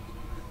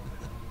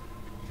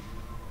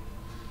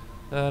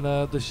 And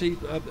the sheep,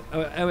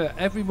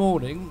 every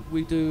morning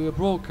we do a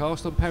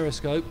broadcast on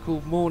Periscope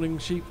called Morning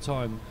Sheep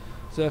Time.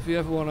 So if you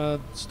ever want to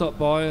stop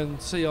by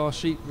and see our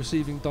sheep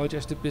receiving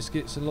digestive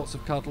biscuits and lots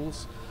of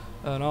cuddles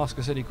and ask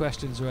us any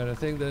questions or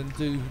anything, then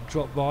do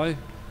drop by.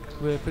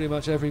 We're pretty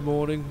much every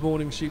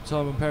Morning Sheep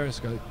Time on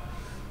Periscope.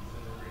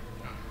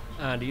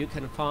 And you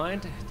can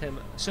find them,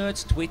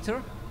 search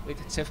Twitter with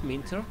Jeff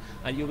Minter,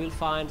 and you will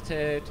find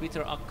the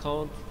Twitter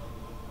account.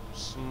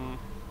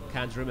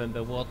 Can't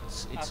remember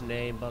what's its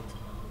name, but...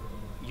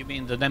 You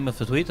mean the name of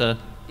the Twitter?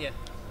 Yeah.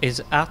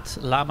 Is at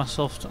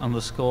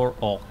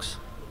llamasoft_aux.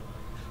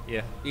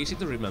 Yeah, easy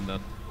to remember.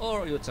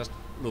 Or you just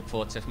look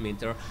for Jeff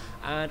Minter,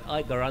 and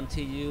I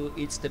guarantee you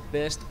it's the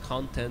best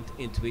content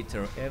in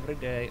Twitter every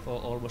day, or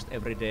almost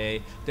every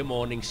day, the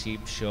Morning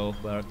Sheep Show,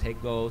 where they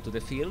go to the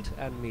field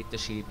and meet the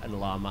sheep and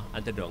llama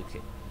and the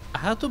donkey. I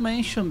had to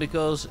mention,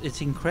 because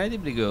it's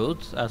incredibly good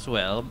as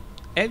well.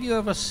 Have you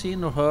ever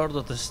seen or heard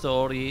of the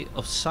story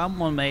of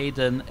someone made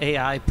an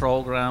AI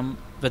program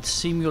that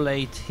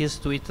simulate his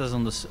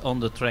tweets on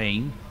the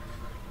train?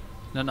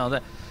 No.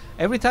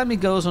 Every time he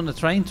goes on a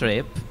train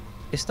trip,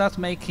 he starts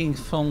making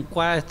some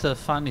quite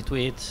funny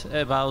tweets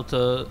about,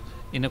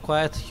 in a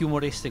quite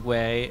humoristic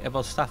way,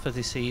 about stuff that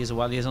he sees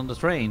while he's on the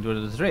train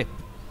during the trip.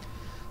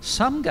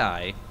 Some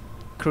guy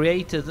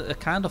created a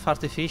kind of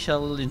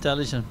artificial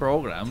intelligence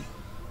program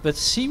that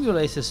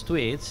simulates his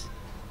tweets.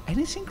 And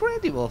it's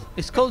incredible.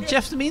 It's called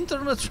Jeff Minter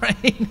on a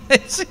train.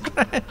 It's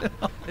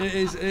incredible. It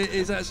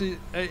is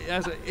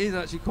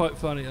actually quite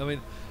funny. I mean,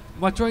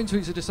 my train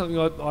tweets are just something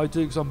I do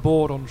because I'm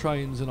bored on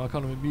trains, and I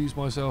kind of amuse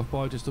myself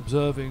by just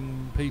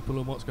observing people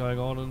and what's going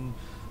on and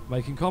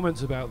making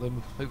comments about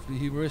them, hopefully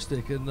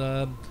humoristic. And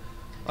I've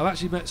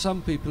actually met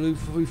some people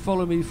who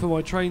follow me for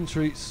my train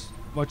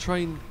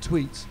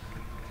tweets,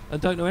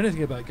 and don't know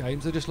anything about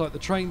games. They just like the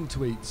train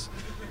tweets.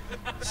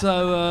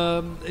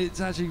 So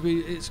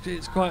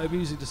it's quite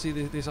amusing to see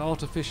this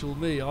artificial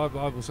me. I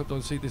will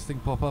sometimes see this thing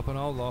pop up and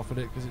I'll laugh at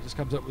it because it just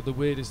comes up with the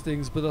weirdest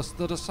things, but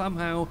that are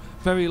somehow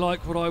very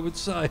like what I would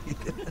say.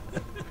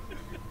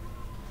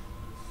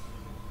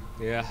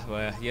 Yeah,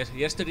 well,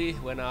 yesterday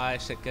when I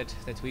checked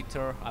the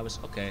Twitter, I was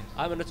okay.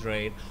 I'm on a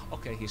train.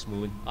 Okay, he's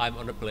moving. I'm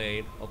on a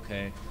plane.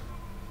 Okay,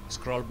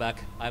 scroll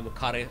back. I'm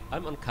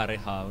on curry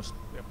house.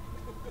 Yep.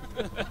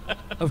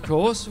 Of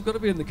course, I've got to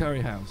be in the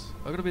curry house.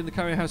 I've got to be in the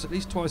curry house at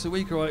least twice a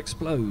week or I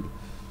explode.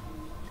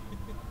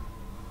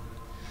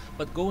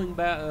 But going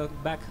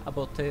back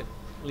about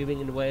living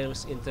in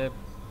Wales in the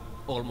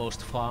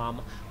almost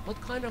farm,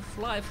 what kind of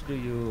life do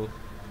you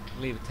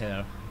live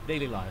there,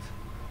 daily life?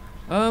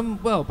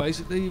 Well,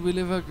 basically, we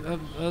live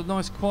a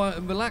nice, quiet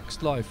and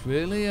relaxed life,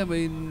 really. I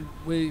mean,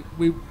 we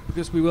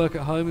because we work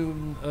at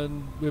home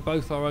and we're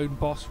both our own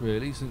boss,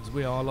 really, since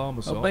we are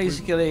Llamasoft. Well,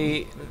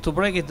 basically, to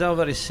break it down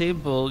very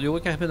simple, you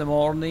wake up in the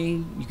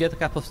morning, you get a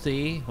cup of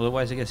tea,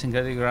 otherwise it gets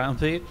incredibly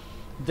grumpy.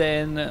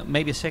 Then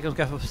maybe a second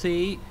cup of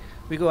tea.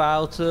 We go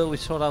out, we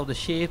sort out the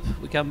sheep,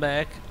 we come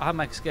back. I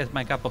might get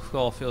my cup of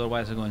coffee,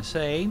 otherwise I go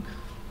insane.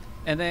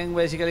 And then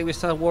basically we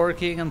start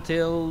working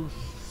until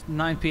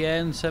 9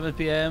 p.m., 7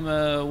 p.m.,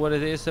 what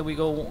it is, then we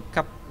go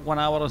 1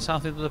 hour or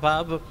something to the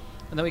pub,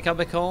 and then we come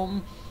back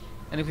home,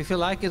 and if we feel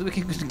like it, we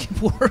can keep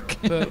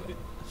working. But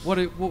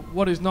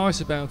what is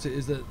nice about it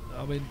is that,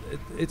 I mean,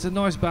 it's a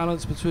nice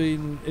balance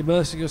between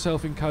immersing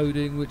yourself in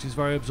coding, which is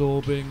very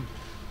absorbing,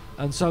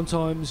 and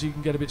sometimes you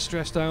can get a bit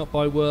stressed out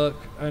by work,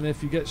 and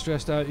if you get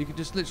stressed out, you can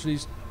just literally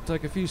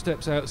take a few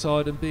steps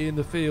outside and be in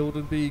the field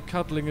and be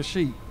cuddling a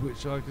sheep,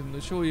 which I can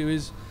assure you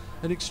is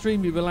an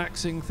extremely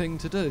relaxing thing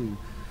to do.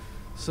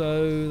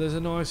 So there's a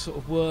nice sort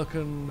of work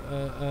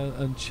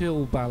and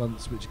chill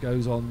balance which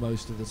goes on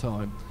most of the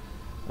time.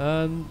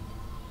 And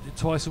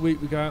twice a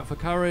week we go out for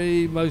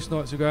curry. Most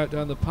nights we go out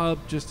down the pub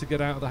just to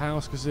get out of the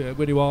house, because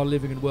when you are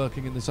living and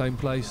working in the same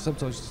place,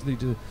 sometimes you just need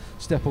to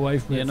step away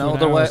from it.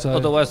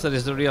 Otherwise there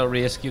is the real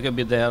risk. You can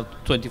be there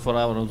 24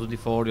 hours on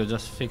 24. You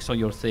just fix on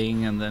your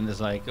thing, and then it's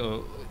like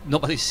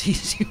nobody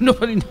sees you,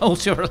 nobody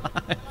knows you're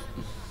alive.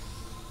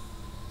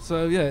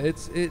 So yeah,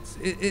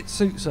 it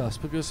suits us,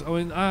 because I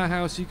mean our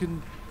house, you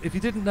can, if you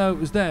didn't know it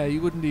was there,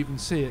 you wouldn't even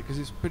see it, because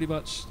it's pretty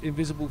much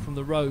invisible from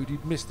the road.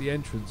 You'd miss the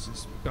entrance.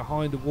 It's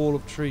behind a wall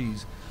of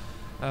trees,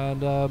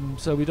 and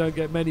so we don't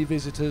get many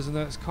visitors, and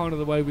that's kind of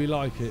the way we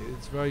like it.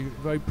 It's very,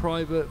 very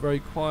private,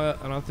 very quiet,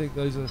 and I think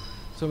those are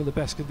some of the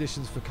best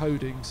conditions for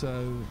coding,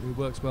 so it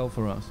works well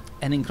for us.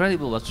 And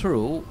incredible but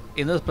true,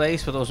 in that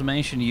place what I was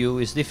mentioning you,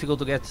 it's difficult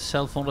to get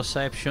cell phone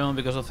reception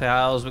because of the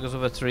house, because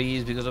of the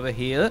trees, because of the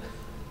hill,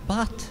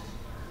 but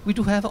we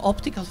do have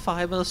optical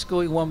fibers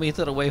going 1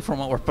 meter away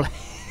from our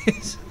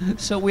place.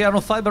 So we are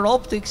on fiber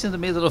optics in the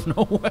middle of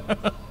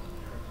nowhere.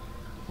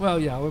 Well,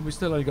 yeah, when we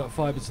still only got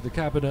fibre to the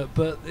cabinet,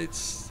 but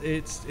it's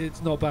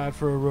not bad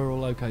for a rural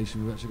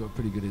location. We've actually got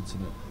pretty good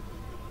internet.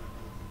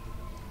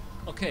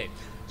 Okay,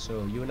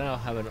 so you now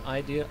have an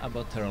idea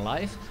about their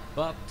life,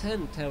 but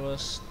then tell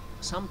us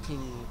some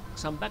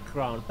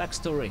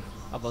backstory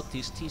about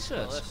these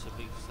T-shirts.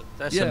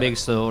 That's a big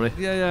story.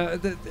 Yeah.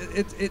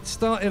 It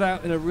started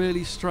out in a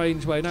really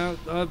strange way. Now,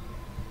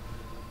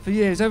 for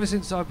years, ever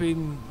since I've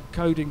been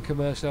coding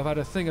commercially, I've had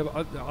a thing of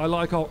I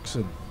like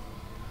oxen.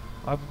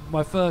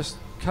 My first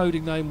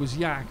coding name was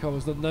Yak. I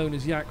was known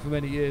as Yak for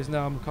many years.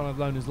 Now I'm kind of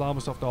known as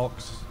Llamasoft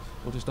Ox,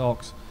 or just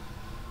Ox.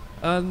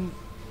 And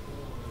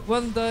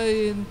one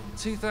day in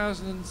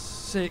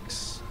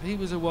 2006, he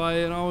was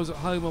away and I was at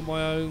home on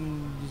my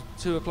own. It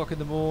was 2 o'clock in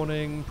the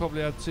morning.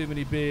 Probably had too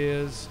many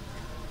beers.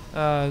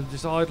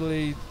 Just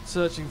idly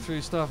searching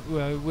through stuff,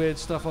 weird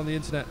stuff on the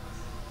internet.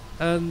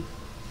 And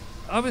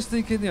I was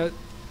thinking,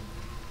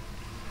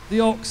 the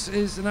ox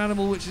is an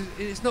animal which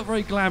it's not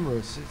very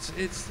glamorous.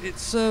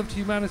 It's served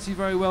humanity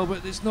very well,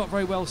 but it's not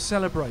very well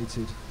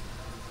celebrated.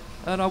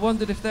 And I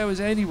wondered if there was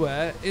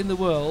anywhere in the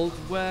world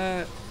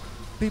where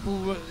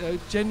people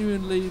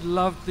genuinely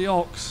loved the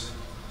ox.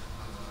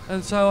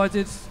 And so I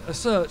did a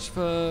search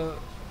for,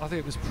 I think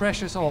it was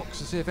precious ox,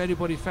 to see if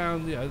anybody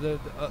found,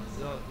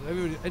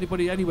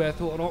 anybody anywhere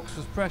thought an ox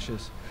was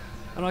precious.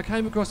 And I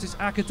came across this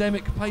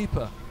academic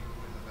paper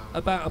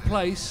about a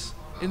place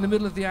in the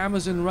middle of the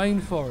Amazon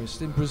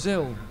rainforest in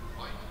Brazil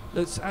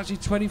that's actually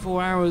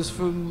 24 hours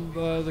from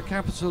the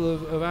capital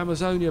of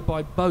Amazonia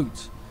by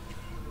boat,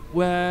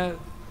 where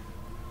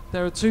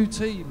there are two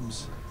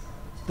teams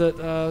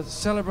that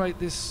celebrate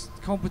this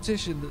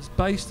competition that's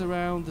based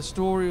around the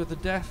story of the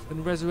death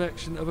and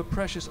resurrection of a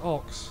precious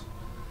ox.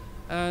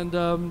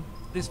 And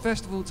this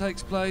festival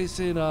takes place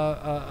in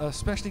a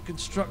specially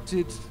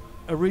constructed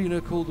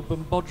arena called the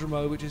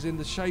Bombodromo, which is in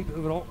the shape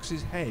of an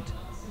ox's head.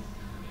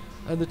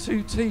 And the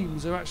two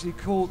teams are actually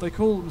call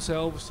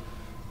themselves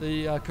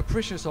the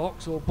capricious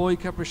ox, or Boi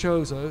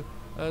Capriccioso,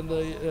 and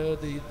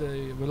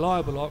the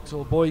reliable ox,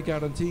 or Boi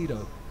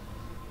Garantido.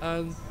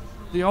 And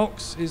the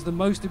ox is the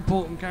most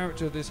important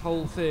character of this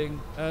whole thing,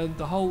 and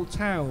the whole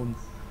town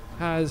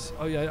has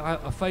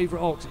a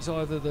favourite ox. It's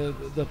either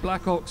the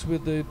black ox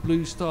with the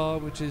blue star,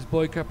 which is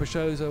Boi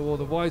Capriccioso, or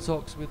the white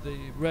ox with the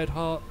red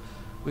heart,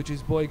 which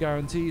is Boi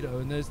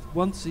Garantido. And there's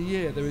once a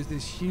year there is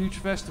this huge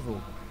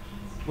festival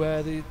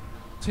where the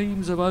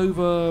teams of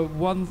over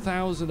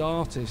 1,000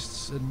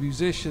 artists and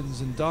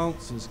musicians and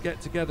dancers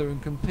get together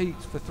and compete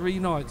for 3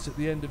 nights at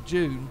the end of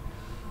June,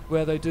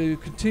 where they do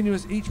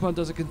each one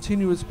does a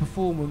continuous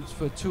performance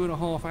for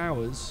 2.5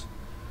 hours,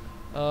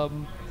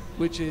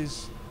 which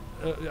is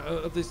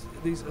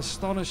these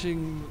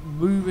astonishing,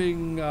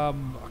 moving,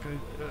 can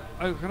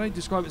I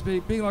describe it as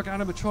being like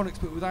animatronics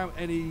but without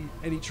any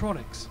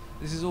tronics.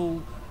 This is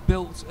all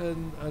built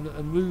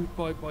and moved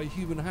by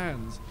human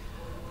hands.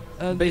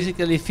 And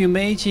basically, if you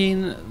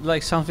imagine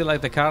like something like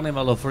the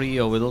Carnival of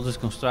Rio with all this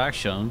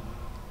construction,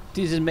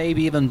 this is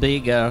maybe even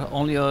bigger,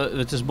 only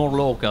it is more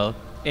local.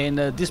 And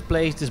this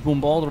place, this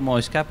Bombodromo,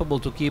 is capable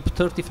to keep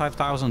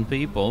 35,000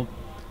 people,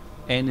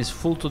 and is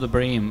full to the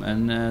brim.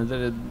 And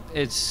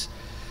it's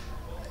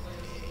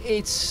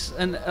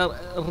a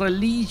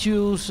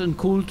religious and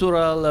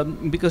cultural,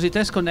 because it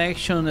has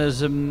connection.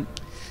 It's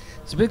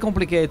a bit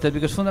complicated,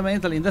 because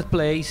fundamentally in that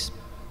place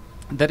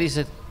there is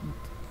a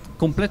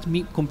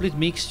complete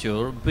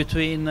mixture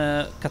between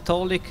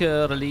Catholic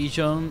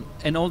religion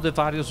and all the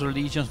various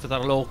religions that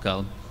are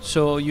local.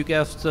 So you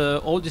get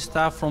all the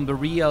stuff from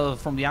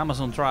the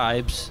Amazon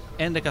tribes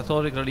and the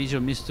Catholic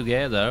religion mixed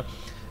together,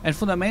 and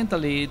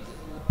fundamentally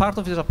part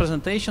of this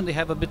representation they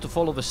have a bit to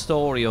follow the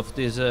story of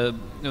this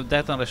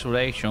death and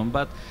resurrection.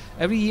 But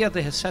every year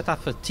they have set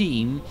up a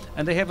team,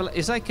 and they have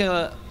it's like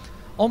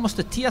almost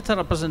a theater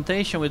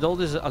representation with all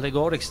this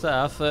allegoric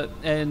stuff,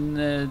 and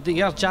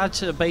they are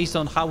judged based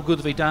on how good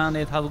they done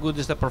it, how good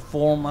is the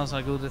performance,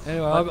 how good.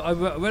 Anyway, I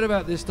read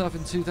about this stuff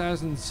in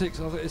 2006.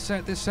 I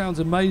thought this sounds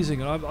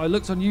amazing, and I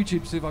looked on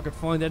YouTube to see if I could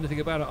find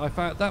anything about it. I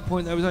found at that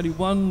point there was only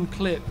one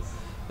clip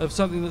of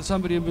something that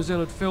somebody in Brazil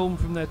had filmed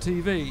from their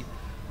TV,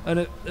 and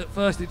at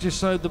first it just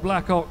showed the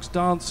black ox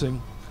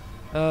dancing.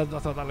 I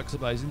thought that looks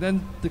amazing.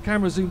 Then the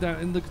camera zoomed out,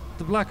 and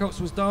the black ox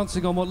was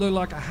dancing on what looked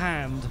like a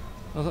hand.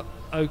 I thought,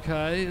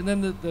 okay. And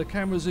then the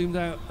camera zoomed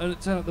out, and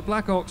it turned out the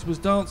black ox was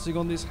dancing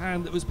on this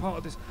hand that was part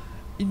of this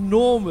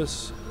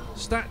enormous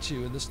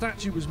statue, and the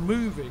statue was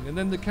moving. And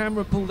then the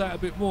camera pulled out a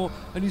bit more,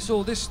 and you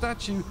saw this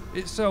statue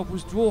itself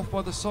was dwarfed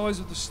by the size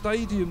of the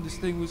stadium this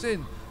thing was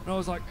in. And I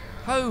was like,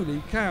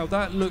 holy cow,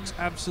 that looks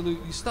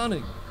absolutely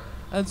stunning.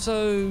 And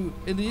so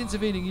in the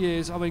intervening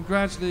years, I mean,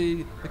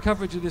 gradually the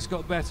coverage of this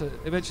got better.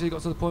 Eventually it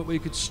got to the point where you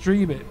could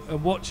stream it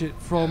and watch it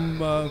from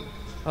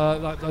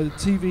like a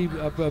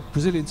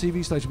Brazilian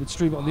TV station would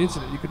stream it on the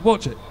internet. You could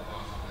watch it.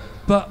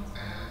 But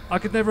I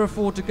could never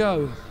afford to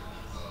go.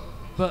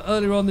 But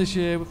earlier on this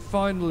year,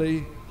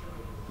 finally,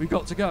 we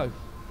got to go.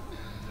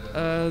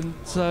 And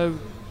so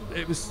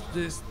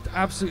it's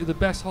absolutely the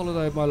best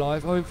holiday of my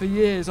life. I mean, for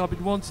years I've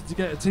been wanting to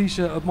get a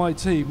T-shirt of my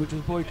team, which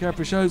was Boy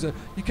Capriccioso.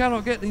 You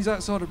cannot get these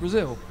outside of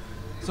Brazil.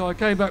 So I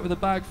came back with a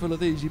bag full of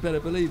these, you better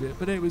believe it.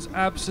 But it was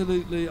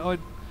absolutely,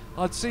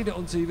 I'd seen it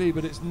on TV,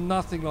 but it's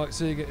nothing like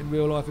seeing it in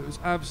real life. It was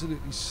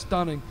absolutely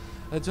stunning.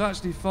 And to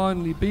actually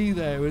finally be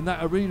there in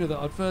that arena that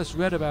I'd first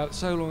read about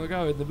so long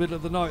ago in the middle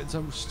of the night in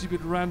some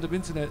stupid random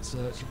internet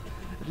search,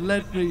 it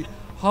led me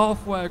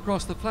halfway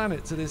across the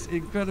planet to this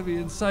incredibly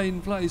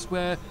insane place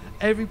where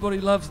everybody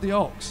loves the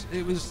ox.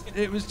 It was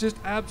just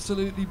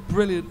absolutely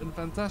brilliant and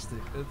fantastic.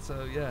 And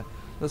so yeah,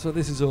 that's what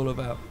this is all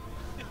about.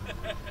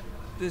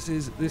 This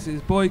is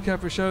Boy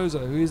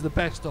Capriccioso, who is the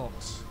best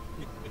ox.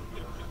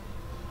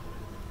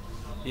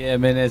 Yeah, I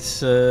mean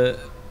it's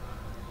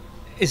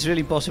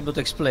really impossible to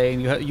explain.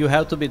 You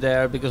have to be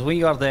there, because when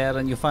you are there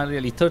and you find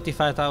really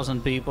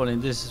 35,000 people in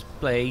this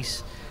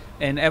place,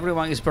 and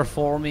everyone is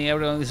performing,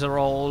 everyone is a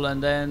role,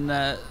 and then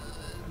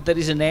there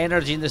is an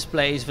energy in this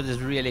place that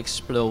is really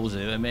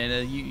explosive. I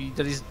mean,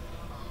 there is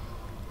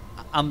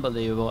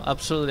unbelievable,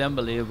 absolutely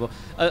unbelievable.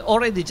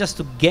 Already just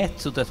to get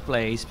to that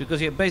place,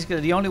 because basically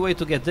the only way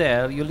to get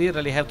there, you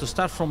literally have to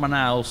start from an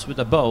house with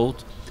a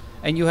boat,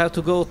 and you have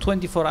to go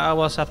 24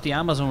 hours up the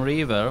Amazon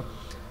River,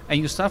 and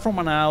you start from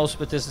an house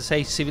with, as I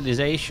say,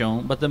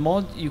 civilization, but the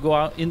more you go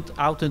out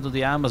into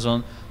the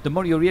Amazon, the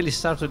more you really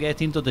start to get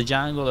into the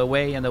jungle,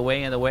 away and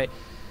away and away.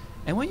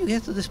 And when you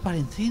get to this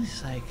Parentin,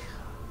 it's like,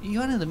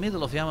 you are in the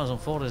middle of the Amazon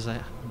forest,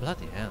 like,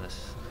 bloody hell,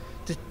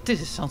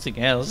 this is something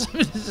else.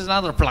 This is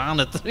another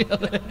planet.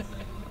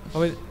 I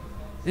mean,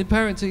 in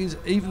Parentines,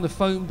 even the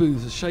phone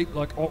booths are shaped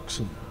like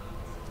oxen.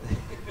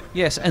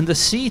 Yes, and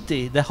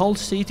the whole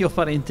city of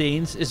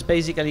Parentines is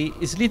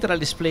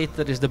literally split.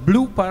 There is the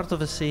blue part of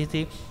the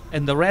city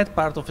and the red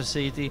part of the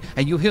city,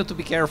 and you have to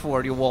be careful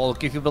where you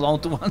walk if you belong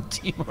to one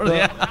team or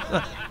the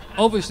other.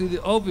 Obviously,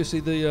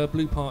 the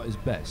blue part is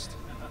best.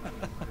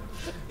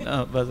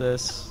 No, but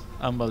it's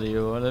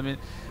unbelievable. I mean,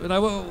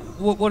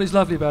 what is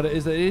lovely about it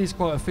is that it is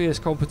quite a fierce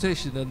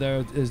competition, and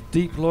there is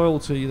deep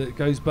loyalty that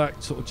goes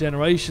back sort of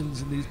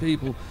generations in these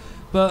people.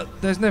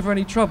 But there's never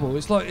any trouble.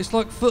 It's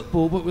like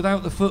football, but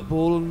without the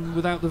football and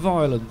without the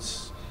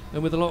violence,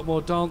 and with a lot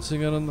more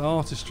dancing and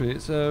artistry.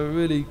 It's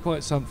really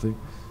quite something.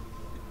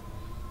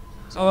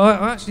 So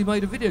I actually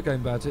made a video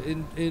game about it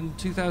in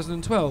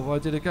 2012. I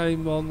did a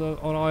game on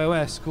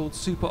iOS called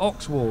Super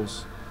Ox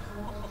Wars,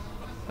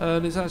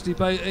 and it's actually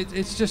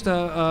it's just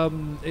a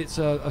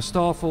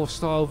Star Force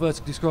style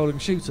vertically scrolling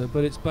shooter,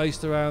 but it's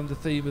based around the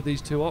theme of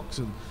these two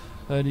oxen.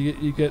 And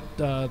you get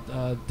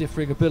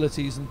differing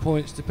abilities and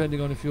points depending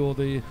on if you're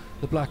the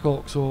black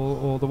ox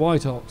or the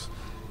white ox.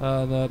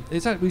 And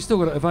we still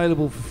got it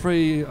available for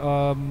free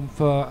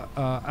for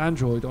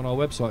Android on our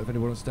website if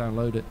anyone wants to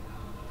download it.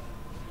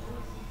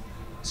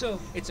 So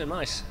it's a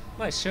nice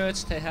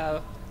shirts they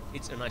have.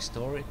 It's a nice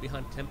story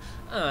behind them.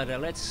 And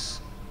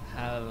let's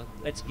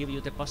give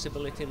you the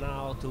possibility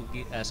now to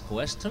ask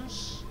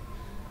questions.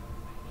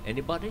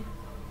 Anybody?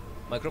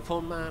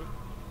 Microphone man?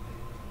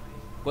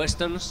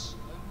 Questions?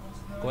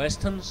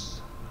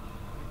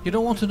 You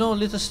don't want to know a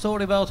little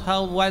story about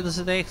why does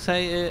it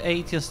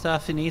ZX80 and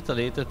stuff in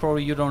Italy that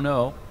probably you don't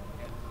know?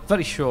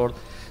 Very short.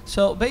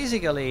 So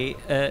basically,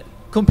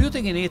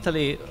 computing in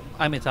Italy,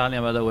 I'm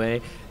Italian by the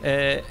way,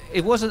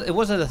 it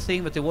wasn't a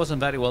thing, but it wasn't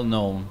very well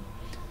known.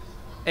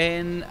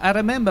 And I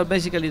remember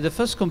basically the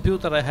first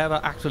computer I have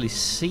actually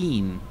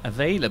seen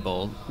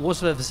available was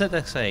the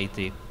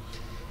ZX80.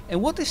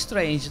 And what is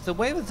strange, the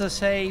way that they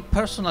say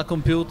personal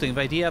computing,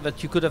 the idea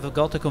that you could have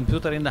got a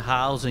computer in the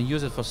house and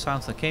use it for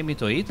something came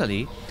into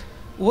Italy,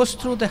 was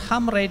through the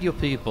ham radio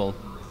people.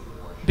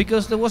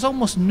 Because there was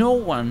almost no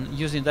one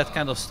using that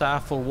kind of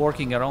stuff or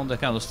working around that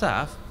kind of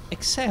stuff,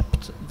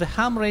 except the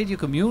ham radio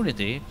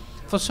community,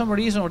 for some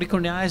reason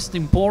recognized the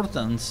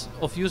importance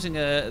of using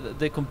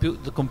the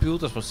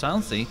computers for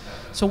something.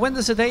 So when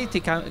the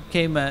Z80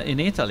 came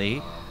in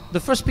Italy, the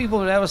first people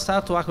that ever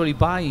started to actually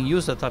buy and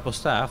use that type of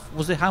stuff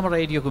was the ham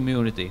radio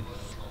community.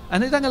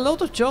 And they done a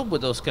lot of job with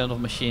those kind of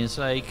machines,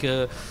 like,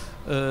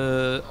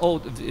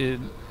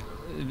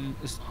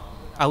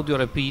 I audio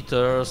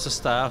repeaters,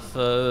 stuff.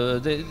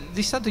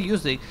 They started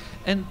using,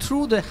 and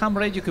through the ham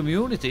radio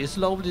community,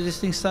 slowly this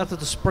thing started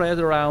to spread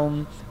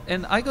around.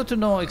 And I got to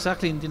know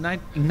exactly in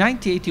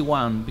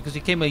 1981, because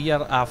it came a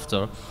year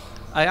after,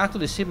 I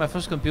actually see my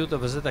first computer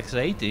was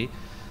ZX80,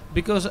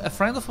 because a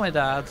friend of my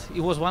dad,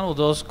 he was one of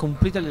those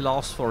completely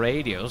lost for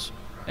radios,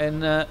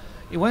 and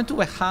he went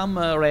to a ham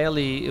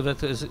rally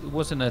that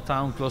was in a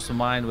town close to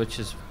mine, which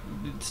is,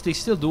 they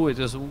still do it.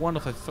 It's one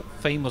of the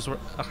famous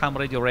ham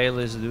radio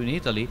rallies in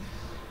Italy.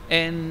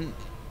 And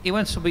he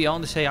went so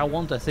beyond to say, I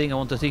want a thing.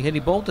 And he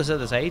bought the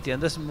ZX80,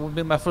 and this would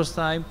be my first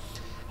time.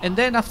 And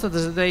then after the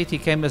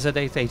Z80 came the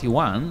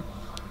Z881,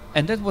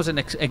 and that was,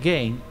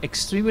 again,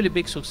 extremely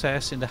big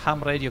success in the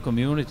ham radio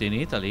community in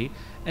Italy.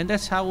 And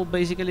that's how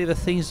basically the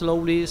thing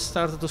slowly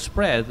started to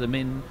spread. I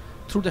mean,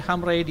 through the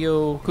ham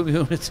radio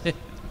community.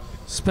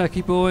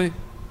 Specky boy.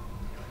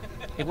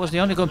 It was the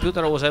only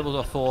computer I was able to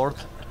afford.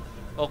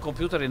 Or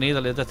computer in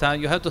Italy at the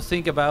time. You had to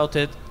think about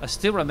it. I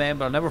still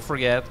remember, I'll never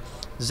forget,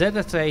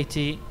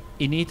 ZX80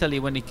 in Italy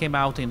when it came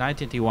out in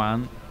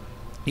 1981.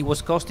 It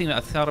was costing,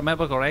 if I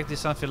remember correctly,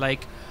 something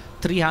like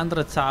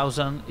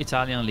 300,000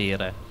 Italian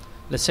lire.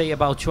 Let's say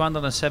about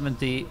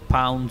 270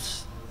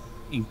 pounds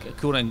in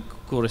current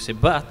currency.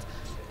 But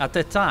at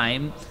the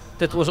time,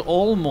 that was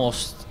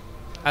almost,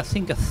 I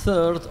think, a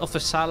third of the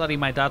salary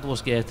my dad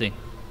was getting.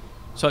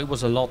 So it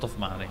was a lot of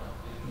money.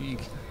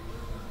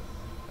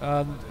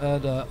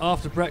 And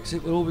after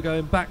Brexit, we'll all be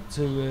going back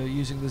to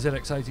using the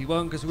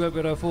ZX81 because we won't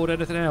be able to afford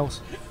anything else.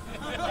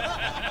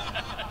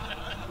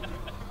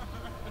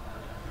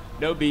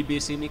 No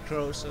BBC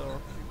micros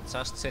or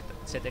just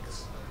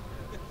ZX?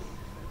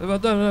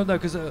 No,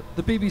 because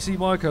the BBC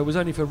micro was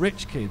only for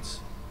rich kids,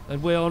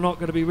 and we are not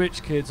going to be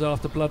rich kids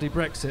after bloody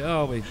Brexit,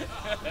 are we?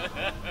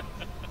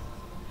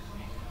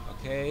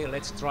 Okay,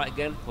 let's try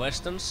again.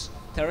 Questions?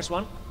 There's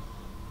one.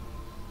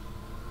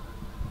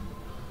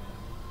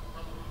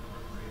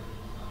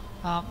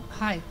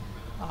 Hi.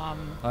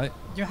 Hi.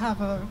 You have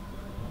a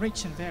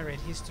rich and varied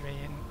history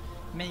in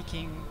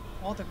making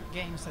all the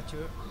games that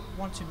you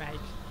want to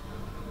make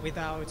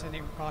without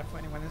any regard for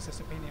anyone else's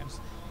opinions.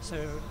 So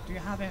do you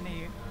have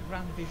any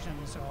grand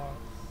visions or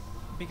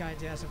big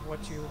ideas of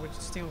what you would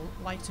still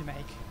like to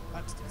make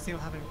but still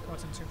haven't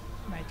gotten to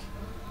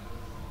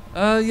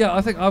make? Yeah,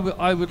 I think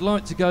I would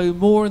like to go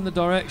more in the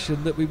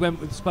direction that we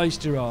went with Space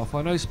Giraffe.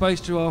 I know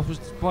Space Giraffe was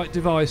quite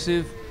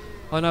divisive.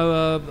 I know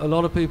a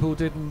lot of people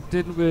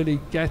didn't really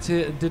get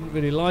it and didn't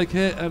really like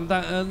it, and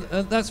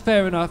that's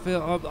fair enough.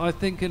 I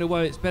think in a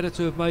way it's better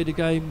to have made a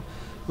game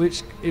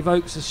which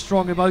evokes a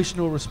strong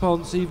emotional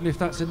response, even if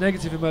that's a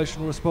negative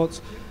emotional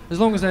response, as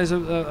long as there's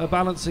a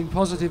balancing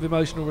positive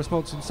emotional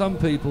response in some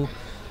people.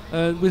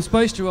 With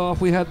Space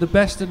Giraffe, we had the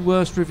best and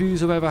worst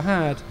reviews I've ever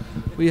had.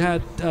 We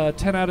had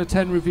 10 out of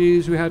 10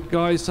 reviews. We had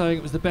guys saying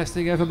it was the best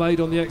thing ever made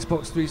on the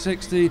Xbox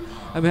 360,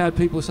 and we had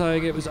people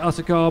saying it was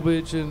utter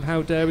garbage and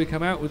how dare we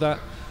come out with that.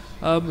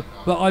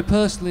 But I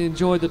personally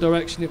enjoyed the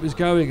direction it was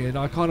going in.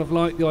 I kind of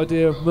like the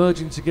idea of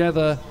merging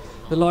together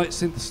the light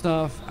synth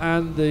stuff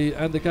and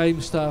the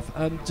game stuff,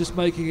 and just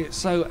making it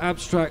so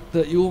abstract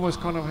that you almost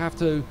kind of have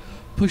to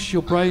push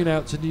your brain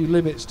out to new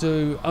limits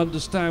to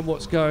understand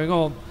what's going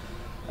on.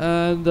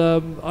 And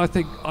I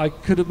think I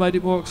could have made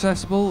it more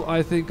accessible.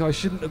 I think I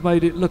shouldn't have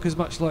made it look as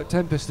much like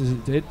Tempest as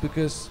it did,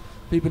 because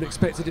people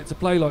expected it to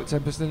play like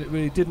Tempest and it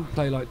really didn't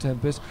play like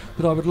Tempest.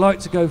 But I would like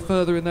to go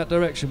further in that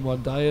direction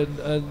one day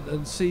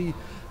and see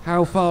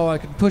how far I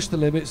can push the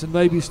limits and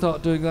maybe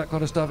start doing that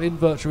kind of stuff in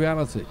virtual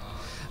reality.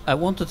 I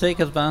want to take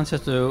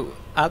advantage to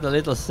add a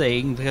little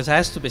thing, because it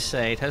has to be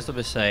said.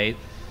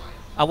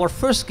 Our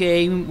first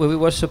game where we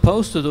were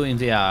supposed to do in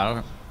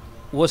VR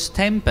was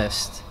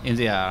Tempest in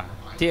VR.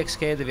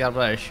 TXK, the VR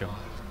version,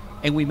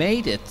 and we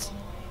made it,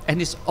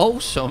 and it's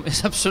awesome.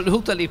 It's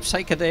absolutely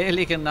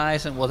psychedelic and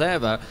nice and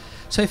whatever.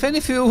 So if any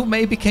of you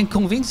maybe can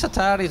convince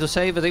Atari to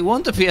say that they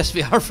want the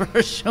PSVR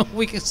version,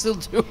 we can still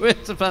do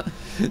it, but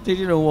they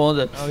didn't want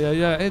it. Oh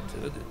yeah.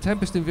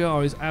 Tempest in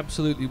VR is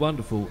absolutely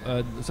wonderful.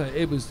 So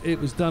it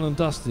was done and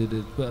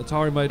dusted, but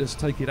Atari made us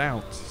take it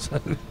out. So.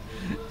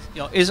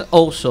 You know, it's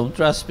awesome.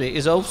 Trust me,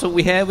 it's awesome.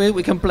 We have it.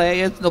 We can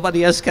play it.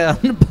 Nobody else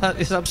can, but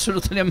it's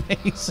absolutely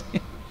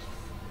amazing.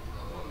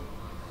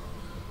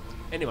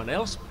 Anyone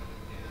else?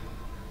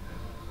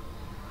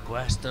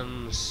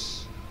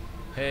 Questions?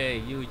 Hey,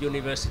 you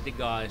university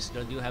guys,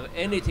 don't you have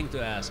anything to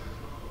ask?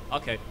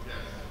 Okay.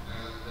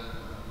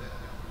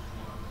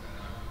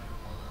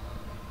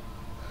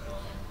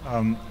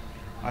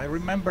 I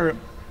remember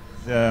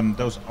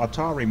those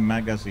Atari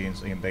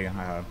magazines in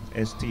the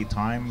ST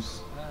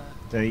Times.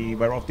 They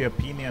were of the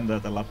opinion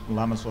that the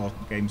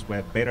Llamasoft games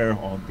were better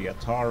on the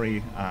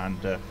Atari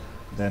and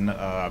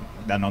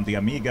than on the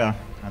Amiga,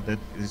 and that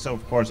is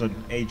of course an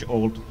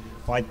age-old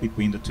fight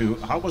between the two.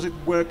 How was it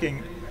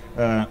working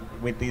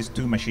with these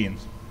two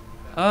machines?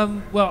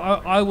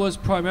 Well, I was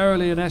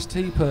primarily an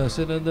ST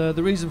person, and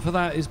the reason for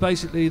that is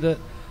basically that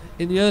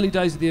in the early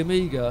days of the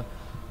Amiga,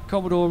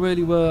 Commodore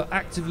really were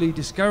actively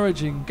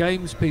discouraging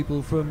games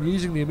people from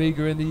using the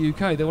Amiga in the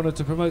UK. They wanted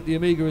to promote the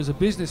Amiga as a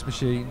business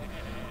machine,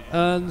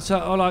 And so,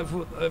 I like,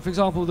 for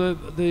example,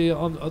 on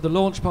the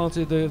launch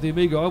party of the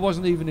Amiga, I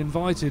wasn't even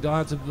invited. I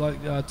had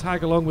to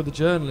tag along with the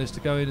journalist to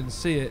go in and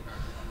see it.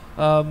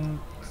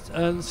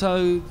 And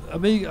so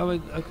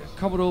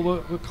Commodore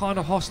were kind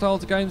of hostile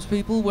to games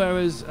people,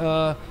 whereas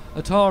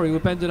Atari were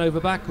bending over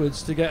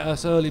backwards to get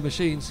us early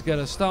machines to get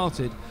us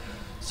started.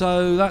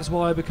 So that's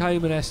why I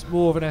became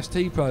more of an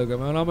ST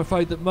programmer, and I'm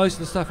afraid that most of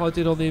the stuff I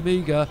did on the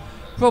Amiga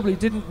probably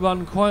didn't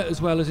run quite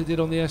as well as it did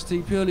on the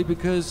ST, purely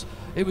because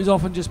it was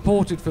often just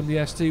ported from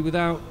the ST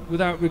without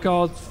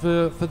regard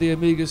for the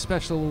Amiga's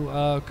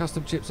special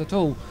custom chips at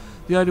all.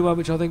 The only one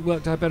which I think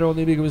worked out better on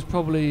the Amiga was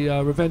probably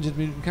Revenge of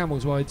the Mutant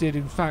Camels, where I did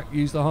in fact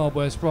use the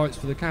hardware sprites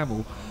for the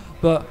camel.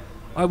 But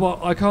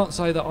I can't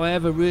say that I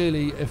ever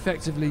really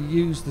effectively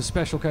used the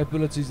special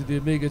capabilities of the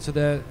Amiga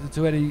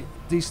to any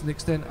decent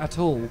extent at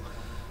all.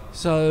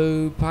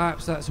 So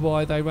perhaps that's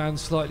why they ran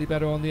slightly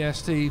better on the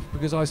ST,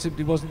 because I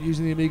simply wasn't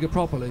using the Amiga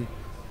properly.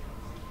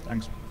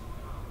 Thanks.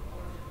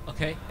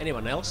 Okay,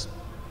 anyone else?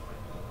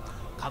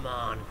 Come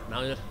on,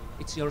 now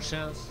it's your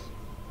chance.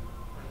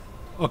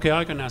 Okay,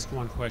 I can ask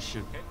one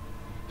question. Okay.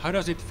 How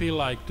does it feel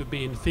like to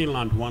be in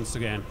Finland once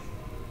again?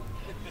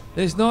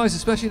 It's nice,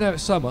 especially now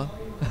it's summer.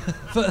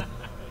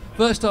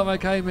 First time I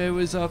came here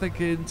was, I think,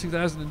 in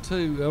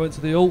 2002. I went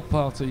to the Alt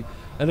party,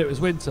 and it was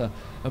winter,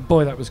 and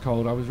boy, that was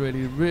cold. I was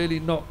really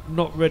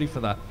not ready for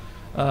that.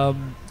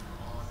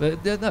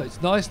 But no,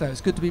 it's nice now.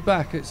 It's good to be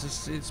back.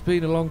 It's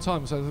been a long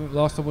time. So I think the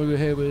last time we were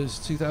here was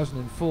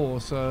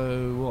 2004.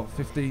 So what,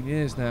 15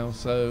 years now.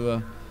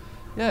 So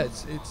yeah,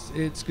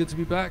 it's good to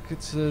be back.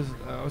 So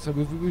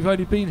we've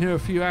only been here a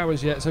few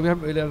hours yet, so we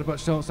haven't really had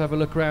much chance to have a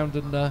look around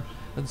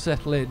and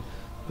settle in.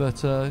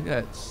 But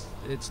yeah,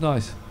 it's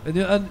nice. And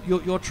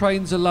your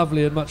trains are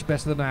lovely and much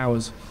better than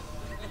ours.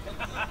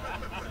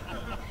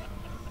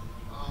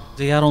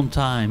 They are on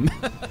time.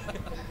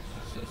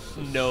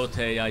 No,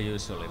 they are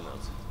usually not,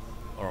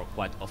 or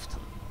quite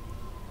often.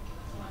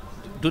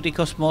 Do they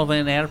cost more than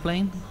an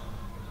airplane?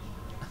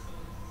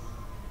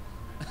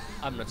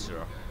 I'm not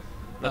sure.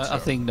 I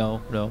think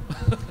no.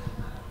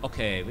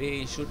 Okay,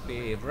 we should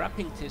be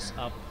wrapping this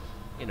up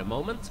in a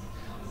moment,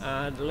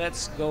 and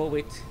let's go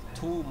with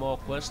two more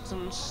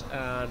questions,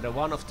 and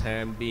one of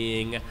them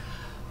being,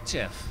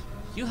 Jeff,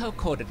 you have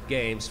coded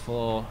games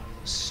for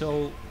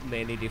so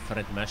many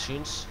different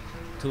machines,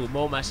 to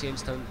more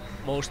machines than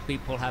most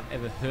people have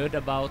ever heard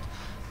about.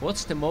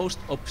 What's the most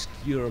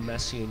obscure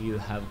machine you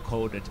have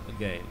coded a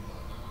game?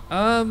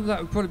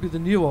 That would probably be the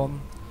Nuon.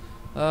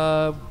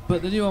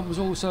 But the Nuon was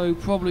also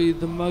probably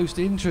the most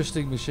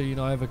interesting machine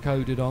I ever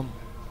coded on.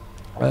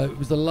 It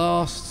was the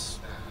last,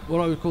 what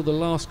I would call the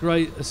last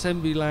great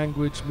assembly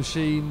language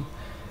machine.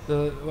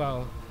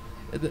 The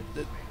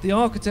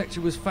architecture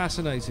was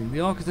fascinating.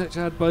 The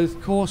architecture had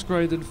both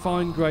coarse-grained and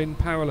fine-grained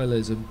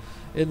parallelism,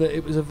 in that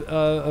it was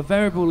a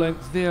variable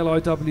length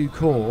VLIW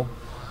core.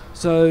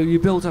 So you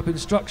built up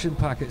instruction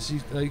packets.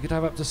 You could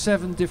have up to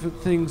 7 different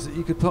things that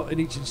you could put in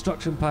each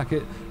instruction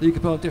packet that you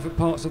could put on different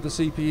parts of the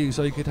CPU.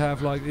 So you could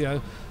have, like,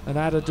 an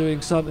adder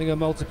doing something, a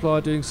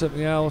multiplier doing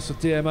something else, a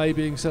DMA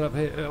being set up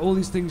here. All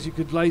these things you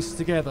could lace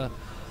together.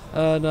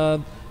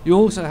 And you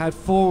also had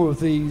 4 of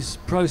these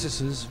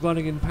processors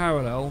running in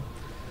parallel,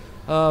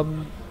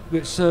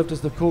 which served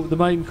as the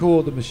main core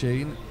of the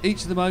machine.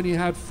 Each of them only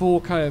had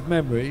 4K of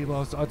memory.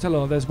 Well, I tell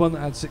you, there's one that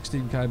had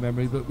 16K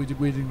memory, but we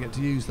didn't get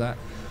to use that.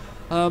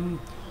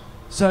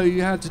 So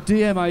you had to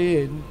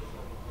DMA in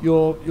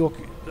you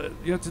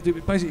had to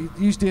basically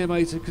use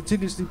DMA to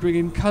continuously bring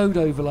in code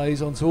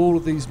overlays onto all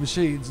of these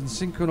machines and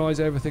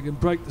synchronize everything and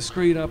break the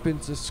screen up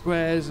into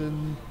squares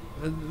and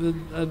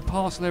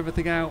parcel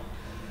everything out.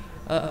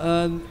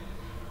 And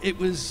that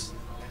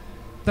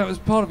was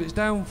part of its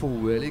downfall,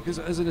 really, because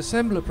as an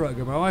assembler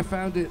programmer, I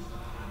found it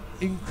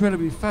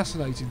incredibly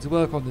fascinating to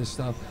work on this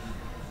stuff,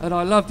 and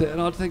I loved it.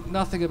 And I'd think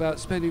nothing about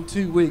spending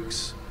 2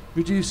 weeks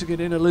reducing an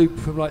inner loop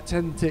from like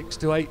 10 ticks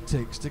to 8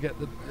 ticks to get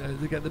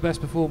the best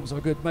performance I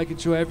could, making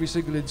sure every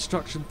single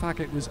instruction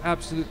packet was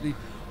absolutely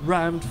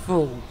rammed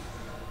full.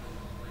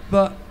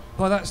 But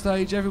by that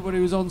stage, everybody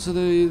was onto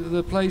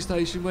the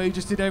PlayStation, where you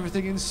just did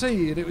everything in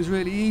C, and it was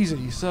really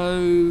easy.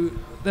 So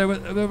there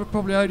were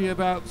probably only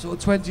about sort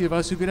of 20 of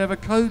us who could ever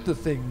code the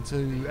thing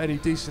to any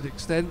decent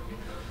extent.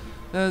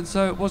 And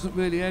so it wasn't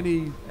really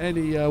any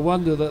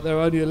wonder that there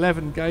were only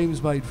 11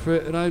 games made for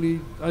it, and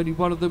only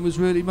one of them was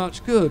really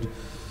much good.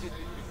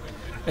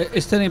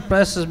 It still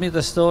impresses me,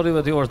 the story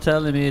that you were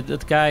telling me,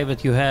 that guy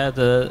that you had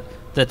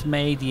that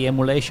made the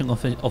emulation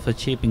of a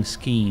chipping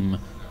scheme.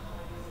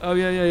 Oh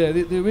yeah.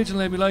 The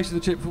original emulation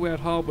of the chip before we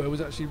had hardware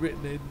was actually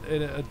written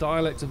in a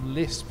dialect of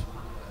Lisp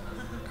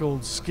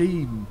called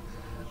Scheme.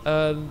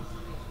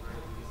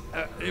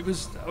 It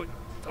was,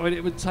 I mean,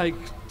 it would take,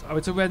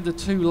 to render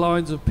 2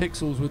 lines of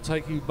pixels would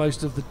take you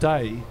most of the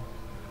day.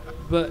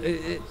 But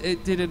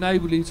it did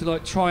enable you to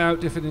like try out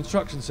different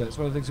instruction sets.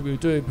 One of the things that we were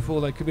doing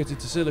before they committed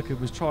to Silicon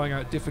was trying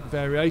out different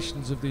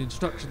variations of the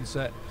instruction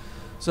set.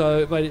 So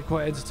it made it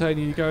quite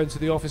entertaining. You go into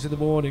the office in the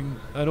morning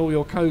and all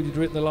your code you'd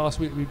written the last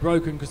week would be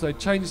broken because they'd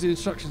changed the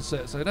instruction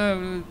set. So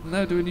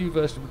now do a new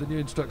version with the new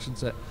instruction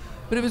set.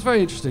 But it was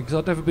very interesting because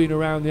I'd never been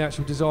around the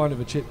actual design of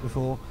a chip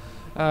before,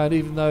 and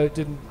even though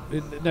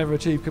it never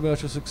achieved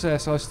commercial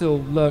success, I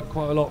still learnt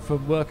quite a lot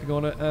from working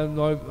on it, and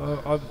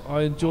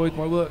I enjoyed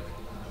my work.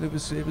 It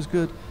was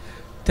good.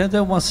 Tell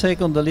them 1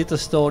 second the little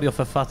story of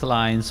the fat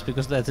lines,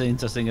 because that's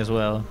interesting as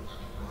well.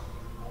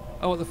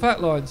 Oh, at the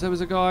fat lines, there was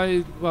a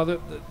guy, well,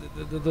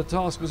 the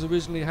task was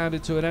originally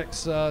handed to an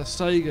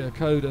ex-Sega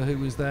coder who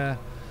was there,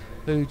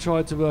 who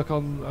tried to work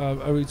on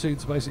a routine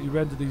to basically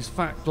render these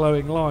fat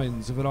glowing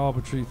lines of an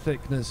arbitrary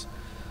thickness.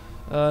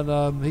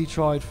 And he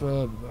tried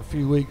for a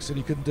few weeks and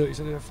he couldn't do it. He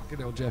said, "Oh, fucking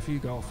hell, Jeff, you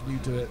go off and you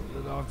do it."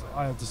 And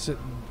I had to sit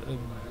and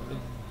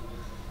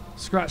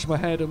scratch my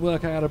head and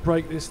work out how to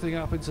break this thing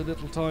up into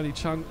little tiny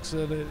chunks,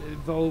 and it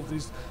involved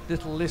these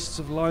little lists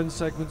of line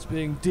segments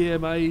being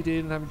DMA'd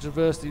in, having to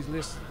traverse these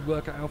lists and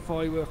work out how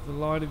far you were from the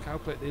line and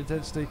calculate the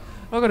intensity.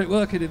 I got it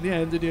working in the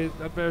end, and you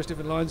had various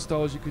different line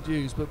styles you could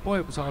use, but boy,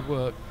 it was hard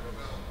work.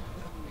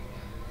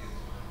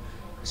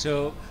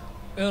 So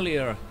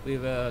earlier we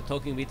were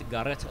talking with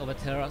Garrett over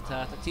there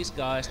that these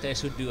guys, they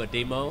should do a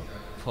demo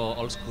for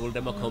old school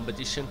demo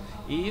competition.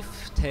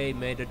 If they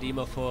made a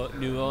demo for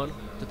Nuon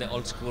to the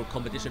old school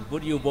competition,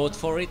 would you vote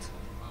for it?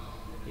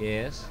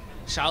 Yes.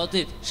 Shout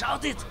it!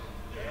 Shout it!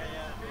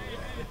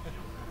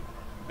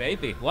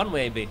 Maybe, one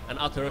maybe, and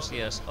others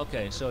yes.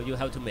 Okay, so you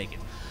have to make it.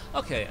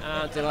 Okay,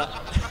 and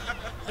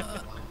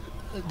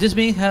This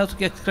means how to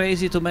get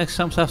crazy to make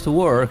some stuff to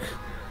work,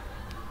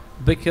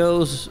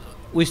 because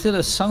we still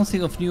have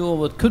something of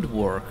new that could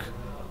work.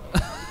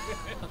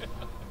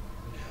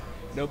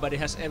 nobody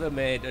has ever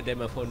made a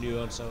demo for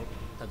Nuon, so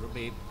that would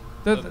be.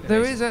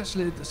 There is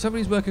actually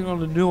somebody's working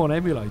on a Nuon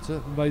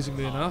emulator,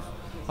 amazingly enough.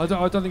 I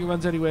don't think it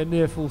runs anywhere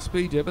near full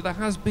speed yet, but there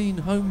has been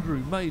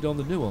homebrew made on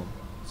the Nuon,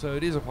 so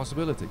it is a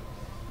possibility.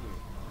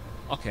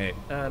 Okay,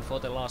 and for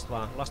the last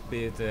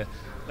bit,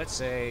 let's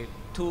say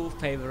 2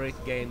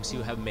 favorite games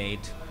you have made,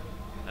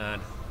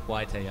 and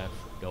why they are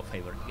your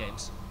favorite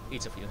games,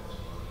 each of you.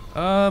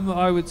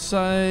 I would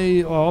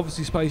say, well,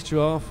 obviously Space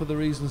Giraffe for the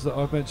reasons that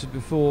I've mentioned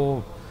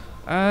before,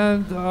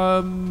 and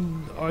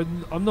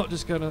I'm not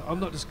just gonna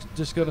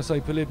say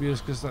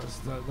Polybius because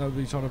that would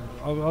be trying to.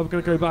 I'm going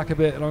to go back a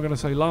bit and I'm going to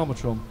say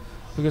Llamatron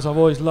because I've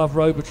always loved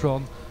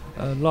Robotron.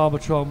 And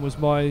Llamatron was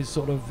my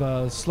sort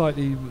of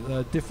slightly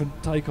different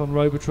take on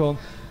Robotron,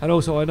 and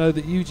also I know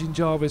that Eugene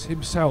Jarvis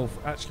himself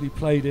actually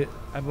played it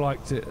and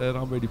liked it, and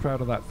I'm really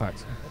proud of that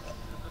fact.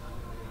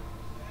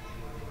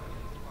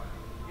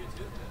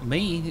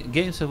 Me,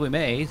 games that we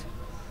made.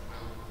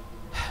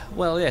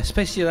 Well, yeah,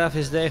 Space Giraffe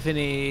is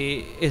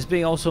definitely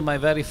being also my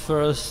very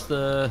first,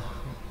 so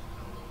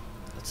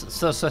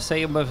I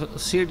say,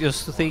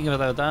 serious thing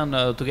that I've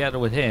done together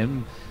with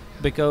him,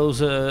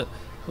 because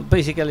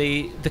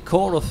basically the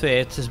core of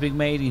it is being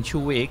made in 2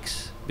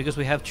 weeks, because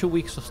we have 2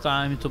 weeks of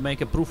time to make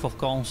a proof of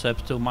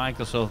concept to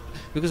Microsoft,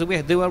 because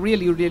they were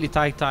really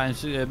tight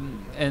times,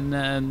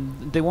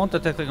 and they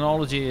wanted the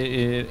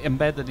technology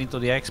embedded into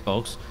the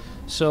Xbox.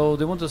 So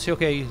they wanted to say,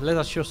 okay, let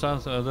us show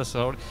something of this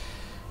sort.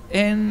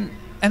 And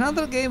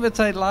another game that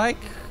I like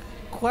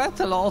quite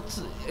a lot,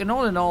 in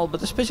all,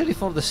 but especially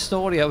for the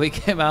story how it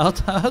came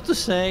out, I have to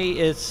say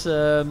it's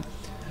 5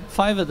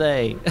 a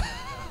Day.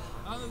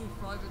 Oh,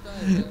 5 a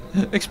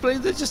Day.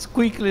 Explain that just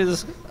quickly, the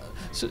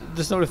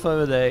story of 5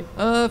 a Day.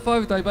 5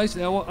 a Day,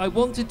 basically, I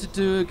wanted to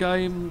do a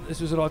game,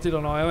 this was what I did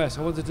on iOS,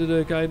 I wanted to do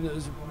a game that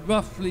was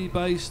roughly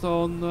based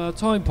on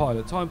Time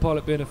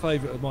Pilot being a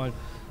favourite of mine.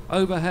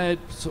 Overhead,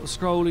 sort of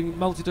scrolling,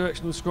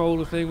 multi-directional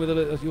scroller thing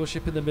with your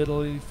ship in the middle,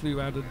 and you flew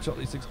around and shot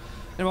these things.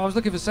 Anyway, I was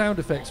looking for sound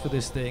effects for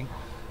this thing,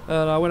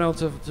 and I went on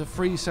to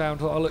Free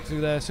Sound. I looked through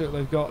there, see what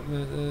they've got,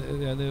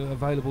 the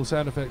available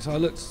sound effects. I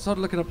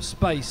started looking up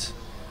space,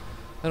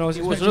 and I was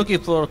looking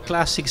for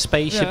classic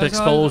spaceship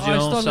explosions.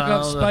 I started looking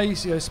up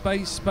space,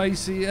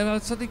 spacey, and I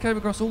suddenly came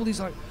across all these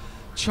like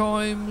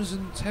chimes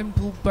and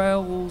temple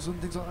bells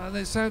and things like that, and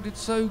it sounded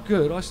so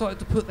good. I started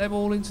to put them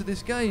all into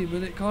this game,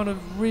 and it kind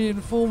of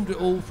reinformed it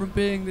all from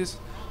being this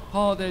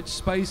hard-edged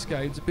space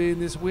game to being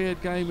this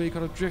weird game where you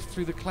kind of drift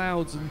through the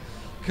clouds and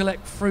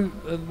collect fruit,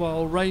 and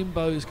while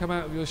rainbows come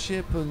out of your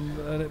ship, and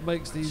it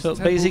makes these. So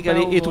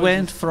basically, it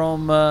went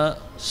from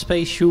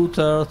space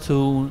shooter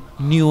to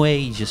new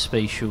age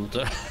space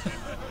shooter.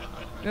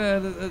 Yeah,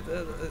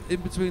 in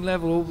between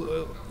levels,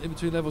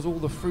 all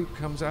the fruit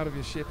comes out of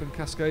your ship and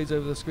cascades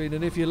over the screen.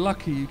 And if you're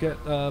lucky, you get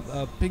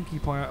a Pinkie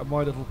Pie out of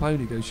My Little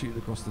Pony go shooting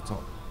across the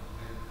top.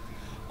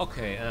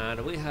 Okay,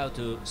 and we have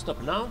to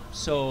stop now,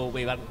 so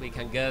we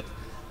can get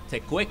the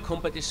Quake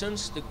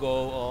competitions to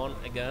go on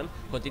again.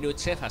 Continue.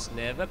 Jeff has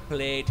never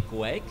played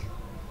Quake.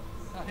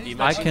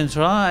 I can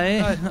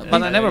try,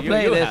 but I never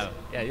played it.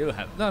 Yeah, you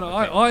have. No,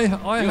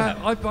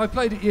 I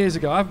played it years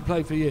ago. I haven't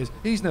played for years.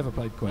 He's never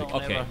played Quake. No,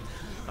 okay.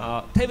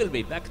 They will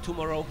be back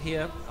tomorrow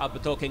here. I'll be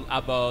talking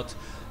about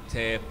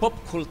the pop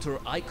culture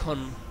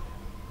icon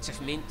Jeff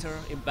Minter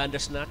in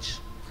Bandersnatch.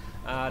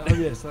 Oh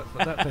yes,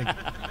 that thing.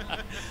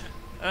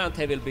 And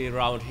they will be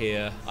around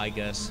here, I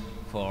guess,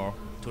 for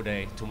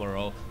today,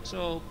 tomorrow.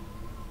 So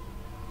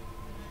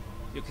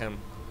you can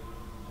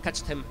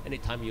catch them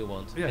anytime you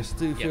want. Yes,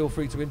 do feel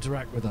free to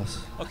interact with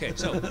us. Okay,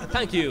 so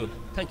thank you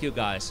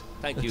guys,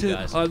 thank you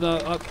guys.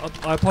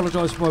 I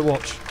apologise for my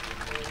watch.